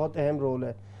ڈائٹ کا بہت اہم رول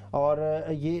ہے، اور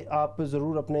یہ آپ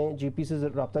ضرور اپنے جی پی سے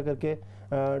رابطہ کر کے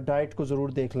ڈائٹ کو ضرور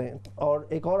دیکھ لیں. اور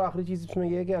ایک اور آخری چیز اس میں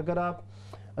یہ ہے کہ اگر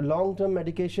آپ لانگ ٹرم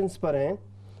میڈیکیشنز پر ہیں،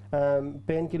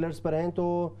 پین کلرز پر ہیں،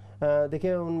 تو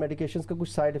دیکھیں ان میڈیکیشنز کا کچھ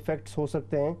سائیڈ ایفیکٹس ہو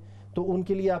سکتے ہیں، تو ان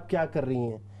کے لیے آپ کیا کر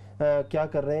رہی ہیں، کیا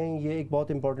کر رہے ہیں، یہ ایک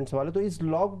بہت امپورٹنٹ سوال ہے. تو اس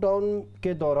لاک ڈاؤن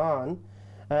کے دوران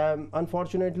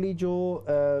انفارچونیٹلی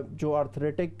جو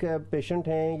آرتھریٹک پیشنٹ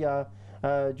ہیں یا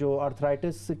جو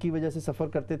آرتھرائٹس کی وجہ سے سفر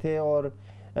کرتے تھے اور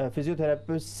فزیو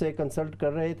تھراپسٹ سے کنسلٹ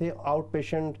کر رہے تھے آؤٹ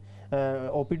پیشنٹ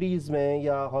او پی ڈیز میں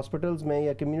یا ہاسپٹلز میں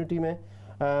یا کمیونٹی میں،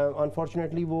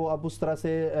 انفارچونیٹلی وہ اب اس طرح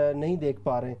سے نہیں دیکھ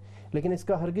پا رہے ہیں. لیکن اس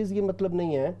کا ہرگز یہ مطلب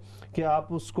نہیں ہے کہ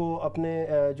آپ اس کو اپنے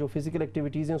جو فزیکل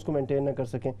ایکٹیویٹیز ہیں اس کو مینٹین نہ کر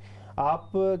سکیں.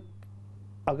 آپ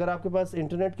اگر آپ کے پاس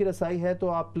انٹرنیٹ کی رسائی ہے تو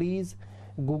آپ پلیز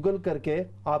گوگل کر کے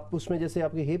آپ اس میں جیسے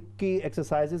آپ کی ہپ کی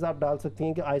ایکسرسائزز آپ ڈال سکتی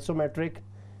ہیں کہ isometric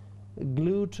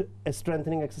گلوٹ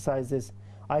اسٹرینتھننگ exercises,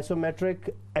 isometric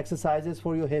exercises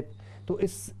for your hip. تو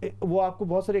وہ آپ کو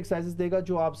بہت ساری ایکسرسائزز دے گا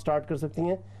جو آپ سٹارٹ کر سکتی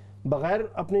ہیں بغیر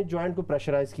اپنے جوائنٹ کو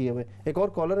پریشرائز کیے ہوئے. ایک اور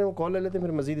کالر ہے، وہ کال لے لیتے ہیں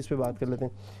پھر مزید اس پہ بات کر لیتے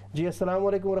ہیں. جی السلام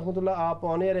علیکم ورحمۃ اللہ، آپ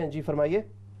آن ایئر ہیں. جی فرمائیے.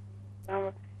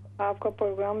 آپ کا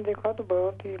پروگرام دیکھا تو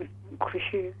بہت ہی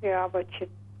خوشی کہ آپ اچھے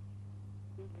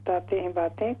بتاتے ہیں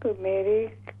باتیں. کہ میری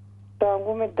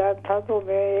ٹانگوں میں درد تھا تو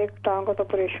میں ایک ٹانگ کا تو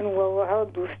آپریشن ہوا ہے اور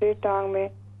دوسری ٹانگ میں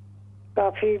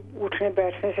کافی اٹھنے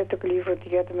بیٹھنے سے تکلیف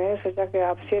ہوتی ہے. تو میں نے سوچا کہ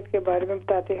آپ صحت کے بارے میں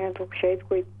بتاتے ہیں تو شاید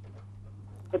کوئی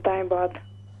بتائیں بات.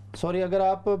 سوری اگر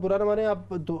آپ برا نہ مانیں،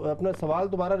 آپ اپنا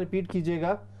سوال دوبارہ ریپیٹ کیجئے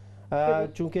گا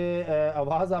چونکہ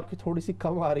آواز آپ کی تھوڑی سی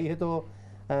کم آ رہی ہے. تو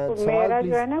میرا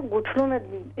جو ہے نا گھٹنوں میں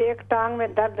ایک ٹانگ میں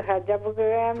درد ہے، جب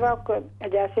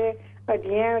جیسے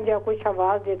ہڈیاں یا کچھ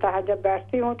آواز دیتا ہے، جب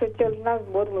بیٹھتی ہوں تو چلنا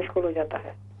بہت مشکل ہو جاتا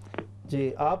ہے. جی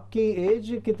آپ کی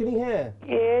ایج کتنی ہے؟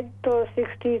 ایج تو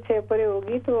 60 سے پرے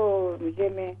ہوگی. تو یہ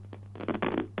میں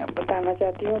بتانا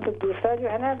چاہتی ہوں. تو دوسرا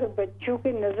جو ہے نا کہ بچوں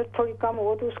کی نظر تھوڑی کم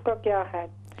ہو تو اس کا کیا ہے؟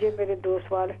 یہ میرے 2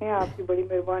 سوال ہیں، آپ کی بڑی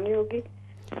مہربانی ہوگی.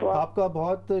 آپ کا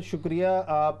بہت شکریہ،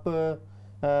 آپ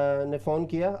نے فون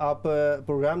کیا. آپ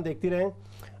پروگرام دیکھتی رہیں.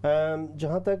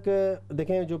 جہاں تک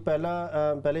دیکھیں جو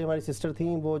پہلے ہماری سسٹر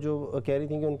تھیں وہ جو کہہ رہی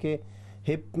تھیں کہ ان کے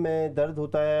ہپ میں درد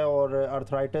ہوتا ہے اور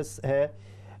آرتھرائٹس ہے،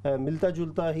 ملتا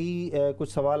جلتا ہی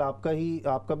کچھ سوال آپ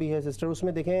کا بھی ہے سسٹر. اس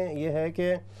میں دیکھیں یہ ہے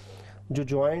کہ جو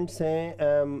جوائنٹس ہیں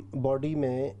باڈی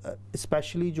میں،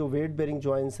 اسپیشلی جو ویٹ بیئرنگ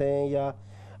جوائنٹس ہیں یا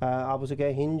آپ اسے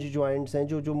کہیں ہنج جوائنٹس ہیں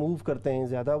جو موو کرتے ہیں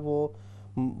زیادہ، وہ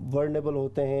ورنیبل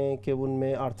ہوتے ہیں کہ ان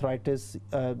میں آرتھرائٹس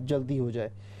جلدی ہو جائے.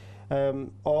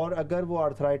 اور اگر وہ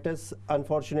آرتھرائٹس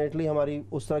انفارچونیٹلی ہماری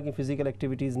اس طرح کی فزیکل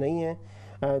ایکٹیویٹیز نہیں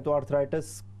ہیں تو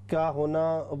آرتھرائٹس کا ہونا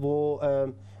وہ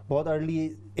بہت ارلی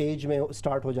ایج میں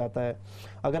سٹارٹ ہو جاتا ہے.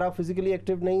 اگر آپ فزیکلی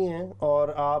ایکٹیو نہیں ہیں اور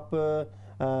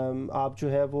آپ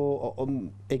جو ہے وہ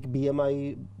ایک بی ایم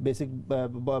آئی بیسک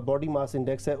باڈی ماس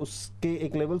انڈیکس ہے اس کے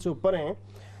ایک لیول سے اوپر ہیں،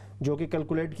 جو کہ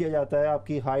کیلکولیٹ کیا جاتا ہے آپ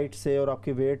کی ہائٹ سے اور آپ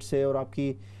کی ویٹ سے اور آپ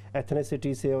کی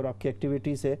ایتھنیسٹی سے اور آپ کی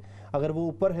ایکٹیویٹی سے. اگر وہ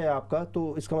اوپر ہے آپ کا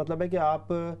تو اس کا مطلب ہے کہ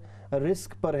آپ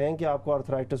رسک پر ہیں کہ آپ کو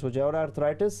آرتھرائٹس ہو جائے. اور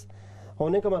آرتھرائٹس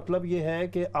ہونے کا مطلب یہ ہے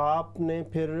کہ آپ نے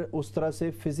پھر اس طرح سے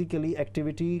فزیکلی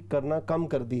ایکٹیویٹی کرنا کم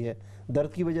کر دی ہے،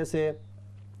 درد کی وجہ سے،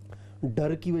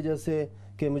 ڈر کی وجہ سے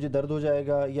کہ مجھے درد ہو جائے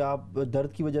گا، یا آپ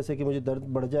درد کی وجہ سے کہ مجھے درد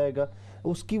بڑھ جائے گا،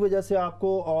 اس کی وجہ سے آپ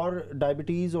کو اور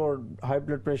ڈائبٹیز اور ہائی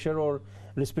بلڈ پریشر اور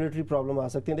ریسپریٹری پرابلم آ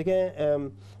سکتی ہیں. دیکھیں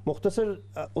مختصر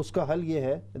اس کا حل یہ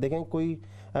ہے، دیکھیں کوئی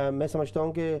میں سمجھتا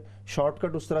ہوں کہ شارٹ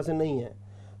کٹ اس طرح سے نہیں ہے.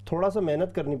 تھوڑا سا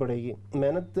محنت کرنی پڑے گی.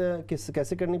 محنت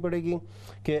کیسے کرنی پڑے گی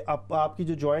کہ آپ کی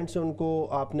جو جوائنٹس ہیں ان کو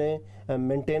آپ نے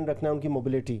مینٹین رکھنا ہے، ان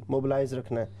کی موبلائز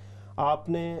رکھنا ہے. آپ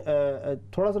نے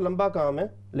تھوڑا سا لمبا کام ہے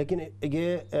لیکن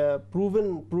یہ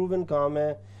پروون کام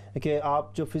ہے کہ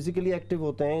آپ جو فزیکلی ایکٹیو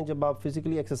ہوتے ہیں، جب آپ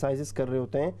فزیکلی ایکسرسائزز کر رہے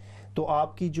ہوتے ہیں تو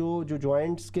آپ کی جو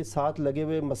جوائنٹس کے ساتھ لگے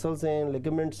ہوئے مسلز ہیں،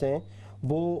 لیگمنٹس ہیں،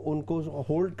 وہ ان کو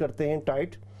ہولڈ کرتے ہیں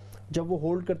ٹائٹ. جب وہ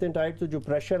ہولڈ کرتے ہیں ٹائٹ تو جو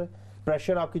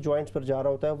پریشر آپ کی جوائنٹس پر جا رہا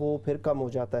ہوتا ہے وہ پھر کم ہو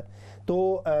جاتا ہے.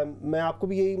 تو میں آپ کو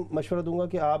بھی یہی مشورہ دوں گا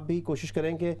کہ آپ بھی کوشش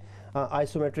کریں کہ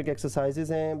آئسومیٹرک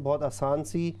ایکسرسائزز ہیں، بہت آسان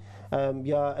سی،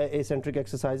 یا ایسینٹرک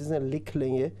ایکسرسائزز ہیں، لکھ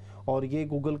لیں یہ اور یہ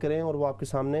گوگل کریں اور وہ آپ کے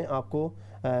سامنے آپ کو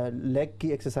لیگ کی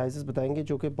ایکسرسائزز بتائیں گے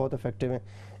جو کہ بہت افیکٹو ہیں.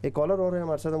 ایک کالر اور ہے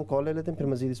ہمارے ساتھ، ہم کال لے لیتے ہیں پھر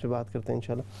مزید اس پہ بات کرتے ہیں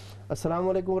انشاءاللہ. السلام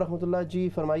علیکم ورحمۃ اللہ. جی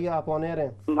فرمائیے، آپ آن ایئر ہیں.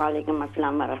 وعلیکم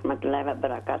السلام ورحمۃ اللہ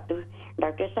وبرکاتہ.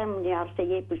 ڈاکٹر صاحب مجھے آپ سے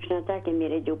یہ پوچھنا تھا کہ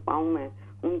میرے جو پاؤں ہیں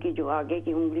ان کی جو آگے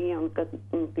کی انگلی ہیں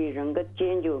ان کی رنگت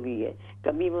چینج ہو گئی ہے.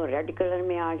 کبھی وہ ریڈ کلر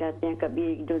میں آ جاتے ہیں،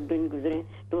 کبھی 1-2 دن گزرے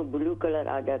تو وہ بلو کلر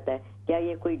آ جاتا ہے. کیا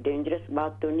یہ کوئی ڈینجرس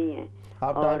بات تو نہیں ہے؟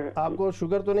 اور آپ کو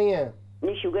شوگر تو نہیں ہے؟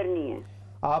 نہیں، شوگر نہیں ہے.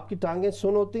 آپ کی ٹانگیں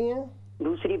سن ہوتی ہیں؟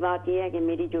 دوسری بات یہ ہے کہ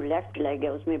میری جو لیفٹ لیگ ہے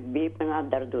اس میں بے پناہ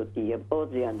درد ہوتی ہے بہت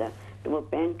زیادہ. تو وہ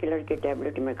پین کلر کے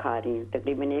ٹیبلٹ میں کھا رہی ہوں،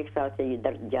 تقریباً 1 سال سے یہ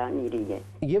درد جا نہیں رہی ہے.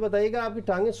 یہ بتائیے گا آپ کی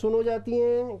ٹانگیں سن ہو جاتی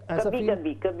ہیں ایسا؟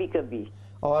 کبھی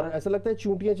اور ایسا لگتا ہے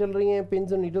چونٹیاں چل رہی ہیں،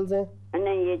 پنز اور نیڈلز ہیں؟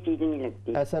 نہیں، یہ چیز نہیں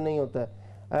لگتی. ایسا نہیں ہوتا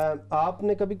ہے. آپ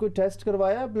نے کبھی کوئی ٹیسٹ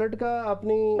کروایا بلڈ کا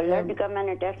اپنی؟ بلڈ کا میں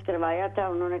نے ٹیسٹ کروایا تھا،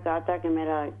 انہوں نے کہا تھا کہ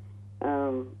میرا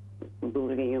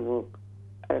بھول گئی ہوں وہ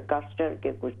کاسٹر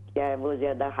کے کچھ کیا ہے وہ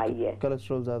زیادہ ہائی ہے,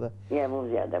 کولیسٹرول زیادہ یا وہ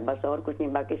زیادہ, بس اور کچھ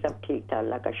نہیں, باقی سب ٹھیک تھا,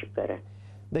 اللہ کا شکر ہے.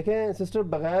 دیکھیں سسٹر,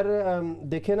 بغیر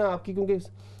دیکھیں نا آپ کی, کیونکہ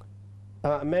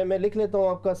میں لکھ لیتا ہوں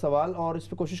آپ کا سوال اور اس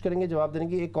پہ کوشش کریں گے جواب دینے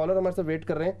کی. ایک کالر ہمارے ساتھ ویٹ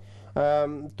کر رہے ہیں,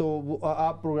 تو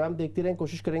آپ پروگرام دیکھتی رہیں,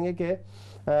 کوشش کریں گے کہ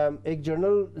ایک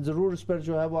جرنل ضرور اس پر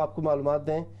جو ہے وہ آپ کو معلومات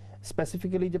دیں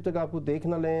اسپیسیفکلی. جب تک آپ کو دیکھ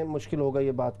نہ لیں مشکل ہوگا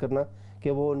یہ بات کرنا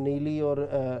کہ وہ نیلی اور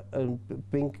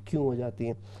پنک کیوں ہو جاتی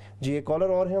ہیں. جی ایک کالر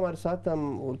اور ہیں ہمارے ساتھ,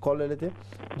 ہم کال لے لیتے ہیں.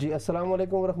 جی السلام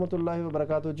علیکم ورحمۃ اللہ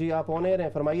وبرکاتہ. جی آپ آن ایئر ہیں,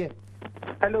 فرمائیے.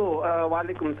 ہیلو,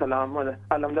 وعلیکم السلام,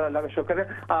 الحمد للہ کا شکر ہے.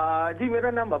 جی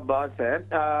میرا نام عباس ہے.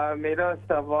 میرا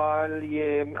سوال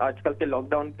یہ آج کل کے لاک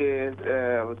ڈاؤن کے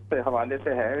اس حوالے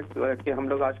سے ہے کہ ہم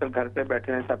لوگ آج کل گھر پہ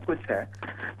بیٹھے ہیں, سب کچھ ہے,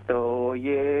 تو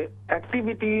یہ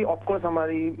ایکٹیویٹی آف کورس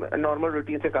ہماری نارمل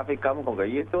روٹین سے کافی کم ہو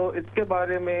گئی ہے, تو اس کے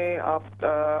بارے میں آپ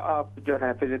جو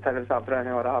ہیں فزیوتھراپسٹ صاحب رہے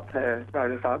ہیں اور آپ ہیں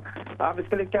راجل صاحب, آپ اس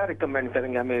کے لیے کیا ریکمینڈ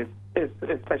کریں گے ہمیں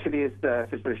اسپیشلی اس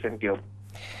سچویشن کے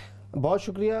اوپر؟ بہت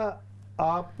شکریہ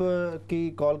آپ کی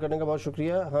کال کرنے کا, بہت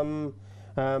شکریہ. ہم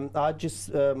آج جس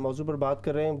موضوع پر بات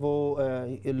کر رہے ہیں وہ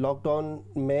لاک ڈاؤن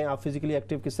میں آپ فزیکلی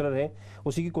ایکٹیو کس طرح رہیں,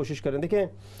 اسی کی کوشش کریں. دیکھیں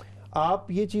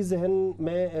آپ یہ چیز ذہن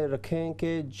میں رکھیں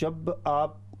کہ جب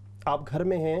آپ گھر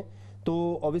میں ہیں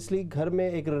تو اوبیسلی گھر میں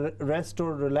ایک ریسٹ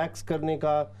اور ریلیکس کرنے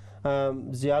کا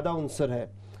زیادہ عنصر ہے,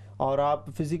 اور آپ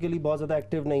فزیکلی بہت زیادہ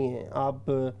ایکٹیو نہیں ہیں.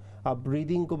 آپ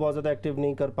بریدنگ کو بہت زیادہ ایکٹیو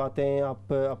نہیں کر پاتے ہیں,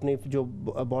 آپ اپنی جو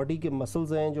باڈی کے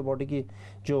مسلز ہیں, جو باڈی کی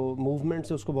جو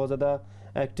موومنٹس ہے اس کو بہت زیادہ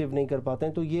ایکٹیو نہیں کر پاتے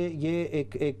ہیں. تو یہ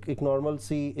ایک نارمل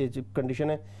سی کنڈیشن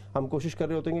ہے. ہم کوشش کر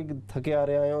رہے ہوتے ہیں کہ تھکے آ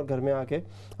رہے ہیں اور گھر میں آ کے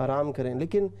آرام کریں,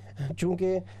 لیکن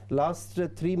چونکہ لاسٹ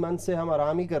 3 منتھ سے ہم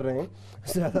آرام ہی کر رہے ہیں,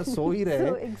 زیادہ سو ہی رہے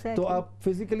ہیں, تو آپ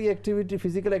فزیکل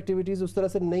ایکٹیویٹیز اس طرح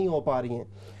سے نہیں ہو پا رہی ہیں.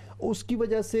 اس کی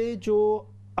وجہ سے جو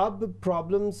اب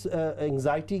پرابلمس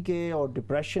انگزائٹی کے اور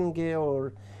ڈپریشن کے اور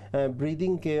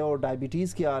بریدنگ کے اور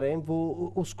ڈائبٹیز کے آ رہے ہیں, وہ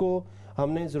اس کو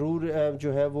ہم نے ضرور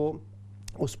جو ہے وہ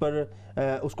اس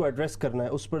کو ایڈریس کرنا ہے,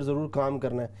 اس پر ضرور کام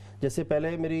کرنا ہے. جیسے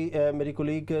پہلے میری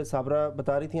کولیگ صابرہ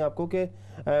بتا رہی تھیں آپ کو کہ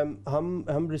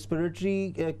ہم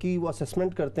ریسپریٹری کی وہ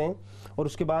اسسمنٹ کرتے ہیں, اور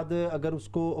اس کے بعد اگر اس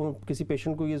کو کسی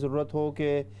پیشنٹ کو یہ ضرورت ہو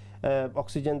کہ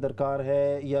آکسیجن درکار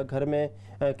ہے یا گھر میں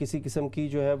کسی قسم کی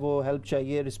جو ہے وہ ہیلپ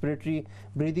چاہیے ریسپریٹری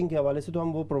بریدنگ کے حوالے سے, تو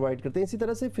ہم وہ پرووائڈ کرتے ہیں. اسی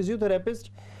طرح سے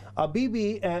فزیوتھراپسٹ ابھی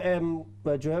بھی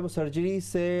جو ہے وہ سرجری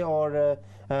سے اور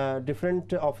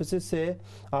ڈفرینٹ آفیسز سے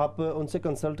آپ ان سے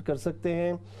کنسلٹ کر سکتے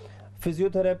ہیں.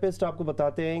 فزیوتھراپسٹ آپ کو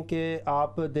بتاتے ہیں کہ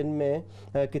آپ دن میں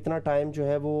کتنا ٹائم جو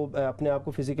ہے وہ اپنے آپ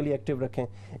کو فزیکلی ایکٹیو رکھیں.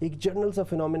 ایک جنرل سا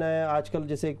فینومینا ہے آج کل,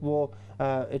 جیسے ایک وہ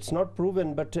اٹس ناٹ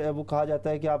پروون بٹ وہ کہا جاتا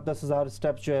ہے کہ آپ 10,000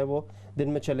 اسٹیپس جو ہے وہ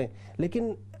دن میں چلیں,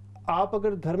 لیکن آپ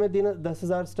اگر گھر میں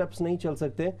 10,000 اسٹیپس نہیں چل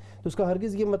سکتے تو اس کا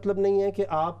ہرگز یہ مطلب نہیں ہے کہ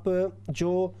آپ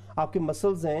جو آپ کے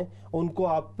مسلز ہیں ان کو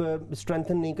آپ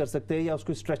اسٹرینتھن نہیں کر سکتے یا اس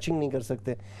کو اسٹریچنگ نہیں کر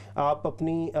سکتے. آپ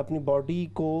اپنی باڈی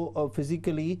کو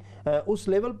فزیکلی اس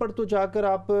لیول پر تو جا کر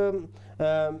آپ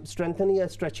اسٹرینتھن یا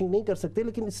اسٹریچنگ نہیں کر سکتے,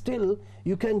 لیکن still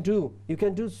you can do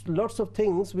lots of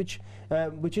things which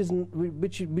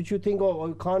you think, oh,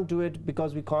 you can't do it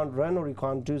because we can't run or you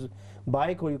can't do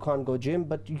bike or you can't go gym,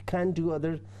 but you can do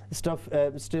other stuff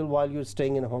still while you're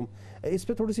staying in home. اس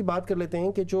پہ تھوڑی سی بات کر لیتے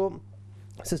ہیں کہ جو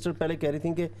sister پہلے کہہ رہی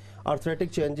تھیں کہ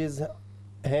آرتھریٹک چینجز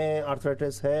ہیں,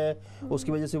 آرتھرائٹس ہے, اس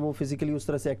کی وجہ سے وہ فزیکلی اس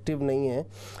طرح سے ایکٹیو نہیں ہیں.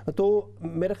 تو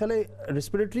میرا خیال ہے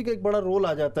ریسپریٹری کا ایک بڑا رول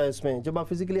آ جاتا ہے اس میں. جب آپ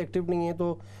فزیکلی ایکٹیو نہیں ہیں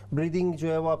تو بریدنگ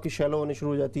جو ہے وہ آپ کی شیلو ہونے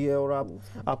شروع ہو جاتی ہے اور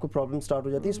آپ کو پرابلم سٹارٹ ہو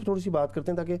جاتی ہے. اس پہ تھوڑی سی بات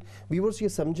کرتے ہیں تاکہ ویورس یہ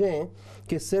سمجھیں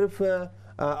کہ صرف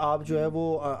آپ جو ہے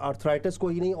وہ آرتھرائٹس کو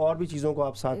ہی نہیں اور بھی چیزوں کو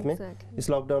آپ ساتھ میں اس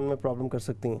لاک ڈاؤن میں پرابلم کر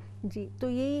سکتی ہیں. جی تو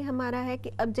یہی ہمارا ہے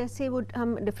کہ اب جیسے وہ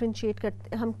ہم ڈفرینشیٹ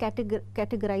کرتے, ہم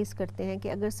کیٹیگرائز کرتے ہیں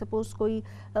کہ اگر سپوز کوئی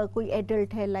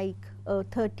ایڈلٹ ہے لائک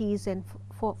 30s اینڈ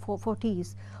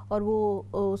 40s اور وہ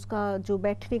اس کا جو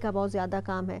بیٹھنے کا بہت زیادہ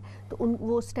کام ہے, تو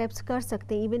وہ اسٹیپس کر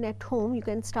سکتے ہیں. Even at home you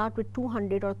can start with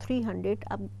 200 اور 300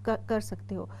 آپ کر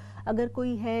سکتے ہو. اگر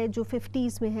کوئی ہے جو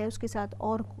 50s میں ہے, اس کے ساتھ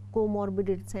اور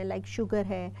کوموربڈس ہیں لائک شوگر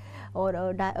ہے اور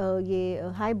یہ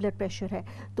ہائی بلڈ پریشر ہے,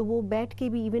 تو وہ بیٹھ کے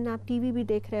بھی, ایون آپ ٹی وی بھی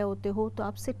دیکھ رہے ہوتے ہو تو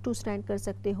آپ سٹ ٹو اسٹینڈ کر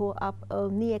سکتے ہو, آپ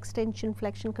نی ایکسٹینشن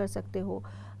فلیکشن کر سکتے ہو,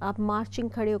 آپ مارچنگ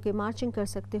کھڑے ہو کے مارچنگ کر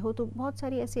سکتے ہو. تو بہت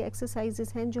ساری ایسی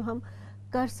ایکسرسائزز ہیں جو ہم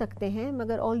کر سکتے ہیں,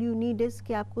 مگر آل یو نیڈ از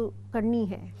کہ آپ کو کرنی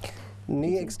ہے.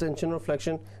 نی ایکسٹینشن اور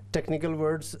فلیکشن ٹیکنیکل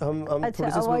ورڈز ہم اچھا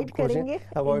اوائڈ کریں گے.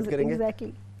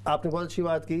 آپ نے بہت اچھی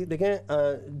بات کی. دیکھیں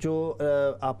جو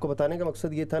آپ کو بتانے کا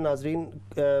مقصد یہ تھا ناظرین,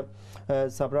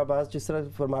 صابرہ باز جس طرح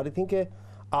فرما رہی تھیں کہ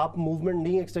آپ موومنٹ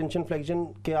نی ایکسٹینشن فلیکشن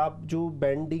کہ آپ جو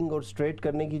بینڈنگ اور اسٹریٹ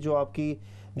کرنے کی جو آپ کی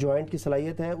جوائنٹ کی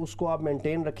صلاحیت ہے اس کو آپ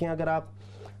مینٹین رکھیں. اگر آپ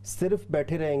صرف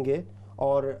بیٹھے رہیں گے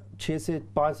اور 5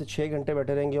 سے 6 گھنٹے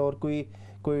بیٹھے رہیں گے اور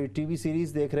کوئی ٹی وی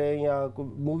سیریز دیکھ رہے ہیں یا کوئی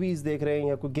موویز دیکھ رہے ہیں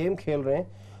یا کوئی گیم کھیل رہے ہیں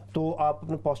تو آپ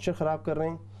اپنا پوسچر خراب کر رہے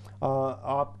ہیں.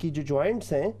 آپ کی جو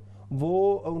جوائنٹس ہیں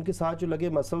وہ ان کے ساتھ جو لگے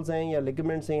مسلز ہیں یا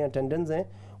لیگمنٹس ہیں یا ٹینڈنز ہیں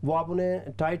وہ آپ انہیں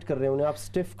ٹائٹ کر رہے ہیں, انہیں آپ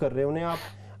سٹف کر رہے ہیں, انہیں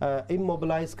آپ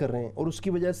اموبلائز کر رہے ہیں, اور اس کی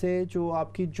وجہ سے جو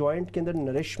آپ کی جوائنٹ کے اندر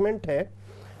نرشمنٹ ہے,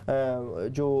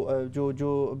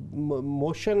 جو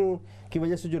موشن کی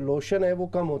وجہ سے جو لوشن ہے وہ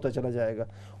کم ہوتا چلا جائے گا,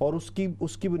 اور اس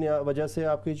کی وجہ سے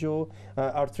آپ کی جو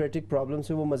آرتھریٹک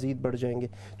پرابلمس ہیں وہ مزید بڑھ جائیں گے.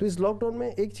 تو اس لاک ڈاؤن میں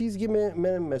ایک چیز یہ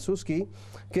میں محسوس کی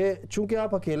کہ چونکہ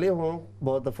آپ اکیلے ہوں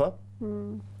بہت دفعہ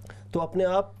تو اپنے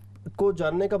آپ کو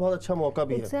جاننے کا بہت اچھا موقع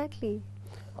بھی ہے. ایگزیکٹلی.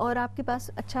 اور آپ کے پاس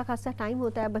اچھا خاصا ٹائم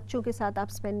ہوتا ہے, بچوں کے ساتھ آپ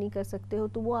اسپینڈ نہیں کر سکتے ہو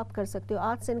تو وہ آپ کر سکتے ہو.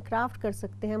 آرٹس اینڈ کرافٹ کر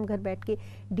سکتے ہیں ہم گھر بیٹھ کے,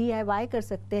 DIY کر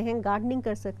سکتے ہیں, گارڈننگ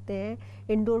کر سکتے ہیں,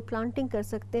 انڈور پلانٹنگ کر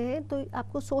سکتے ہیں. تو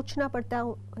آپ کو سوچنا پڑتا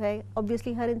ہے,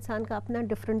 اوبویسلی ہر انسان کا اپنا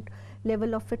ڈفرینٹ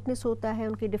لیول آف فٹنس ہوتا ہے,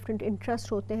 ان کے ڈفرینٹ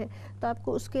انٹرسٹ ہوتے ہیں, تو آپ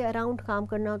کو اس کے اراؤنڈ کام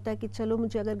کرنا ہوتا ہے کہ چلو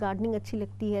مجھے اگر گارڈننگ اچھی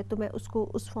لگتی ہے تو میں اس کو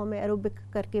اس فارم میں ایروبک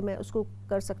کر کے میں اس کو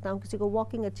کر سکتا ہوں. کسی کو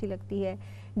واکنگ اچھی لگتی ہے,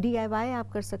 DIY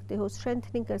آپ کر سکتے ہو,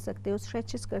 اسٹرینتھنگ کر سکتے ہو,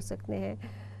 اسٹریچز کر سکتے ہیں.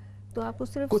 تو آپ کو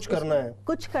صرف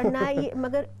کچھ کرنا ہے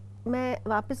مگر میں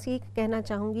واپس یہ کہنا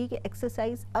چاہوں گی کہ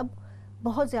ایکسرسائز اب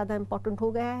بہت زیادہ امپورٹنٹ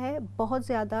ہو گیا ہے, بہت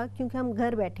زیادہ, کیونکہ ہم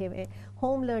گھر بیٹھے ہوئے ہیں,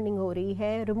 ہوم لرننگ ہو رہی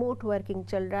ہے, ریموٹ ورکنگ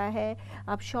چل رہا ہے,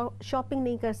 آپ شاپنگ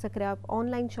نہیں کر سک رہے, آپ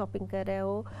آن لائن شاپنگ کر رہے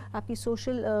ہو, آپ کی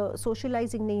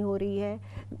سوشلائزنگ نہیں ہو رہی ہے,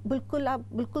 آپ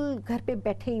بالکل گھر پہ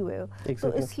بیٹھے ہی ہوئے ہو. تو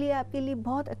اس لیے آپ کے لیے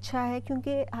بہت اچھا ہے,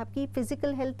 کیونکہ آپ کی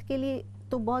فزیکل ہیلتھ کے لیے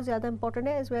تو بہت زیادہ امپورٹنٹ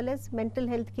ہے, as well as mental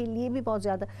health کے لیے بھی بہت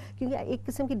زیادہ, کیونکہ ایک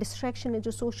قسم کی ڈسٹریکشن ہے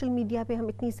جو سوشل میڈیا پہ ہم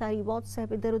اتنی ساری واٹس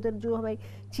ایپ ادھر ادھر جو ہماری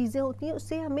چیزیں ہوتی ہیں اس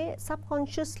سے ہمیں سب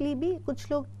کانشیسلی بھی, کچھ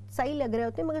لوگ صحیح لگ رہے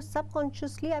ہوتے ہیں مگر سب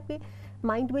کانشیسلی آپ کے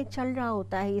مائنڈ میں چل رہا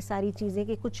ہوتا ہے یہ ساری چیزیں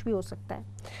کہ کچھ بھی ہو سکتا ہے.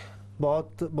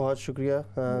 بہت بہت شکریہ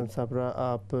صابرہ,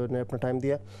 آپ نے اپنا ٹائم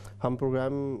دیا. ہم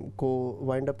پروگرام کو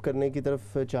وائنڈ اپ کرنے کی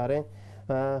طرف چاہ رہے ہیں.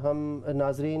 ہم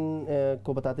ناظرین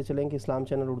کو بتاتے چلیں کہ اسلام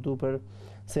چینل اردو پر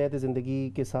صحت زندگی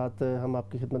کے ساتھ ہم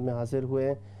آپ کی خدمت میں حاضر ہوئے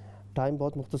ہیں. ٹائم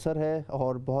بہت مختصر ہے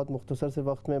اور بہت مختصر سے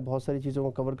وقت میں بہت ساری چیزوں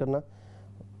کو کور کرنا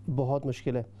بہت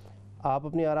مشکل ہے. آپ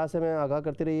اپنی آراء سے ہمیں آگاہ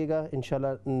کرتے رہیے گا. انشاءاللہ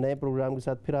نئے پروگرام کے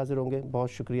ساتھ پھر حاضر ہوں گے.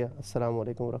 بہت شکریہ. السلام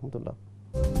علیکم ورحمۃ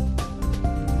اللہ.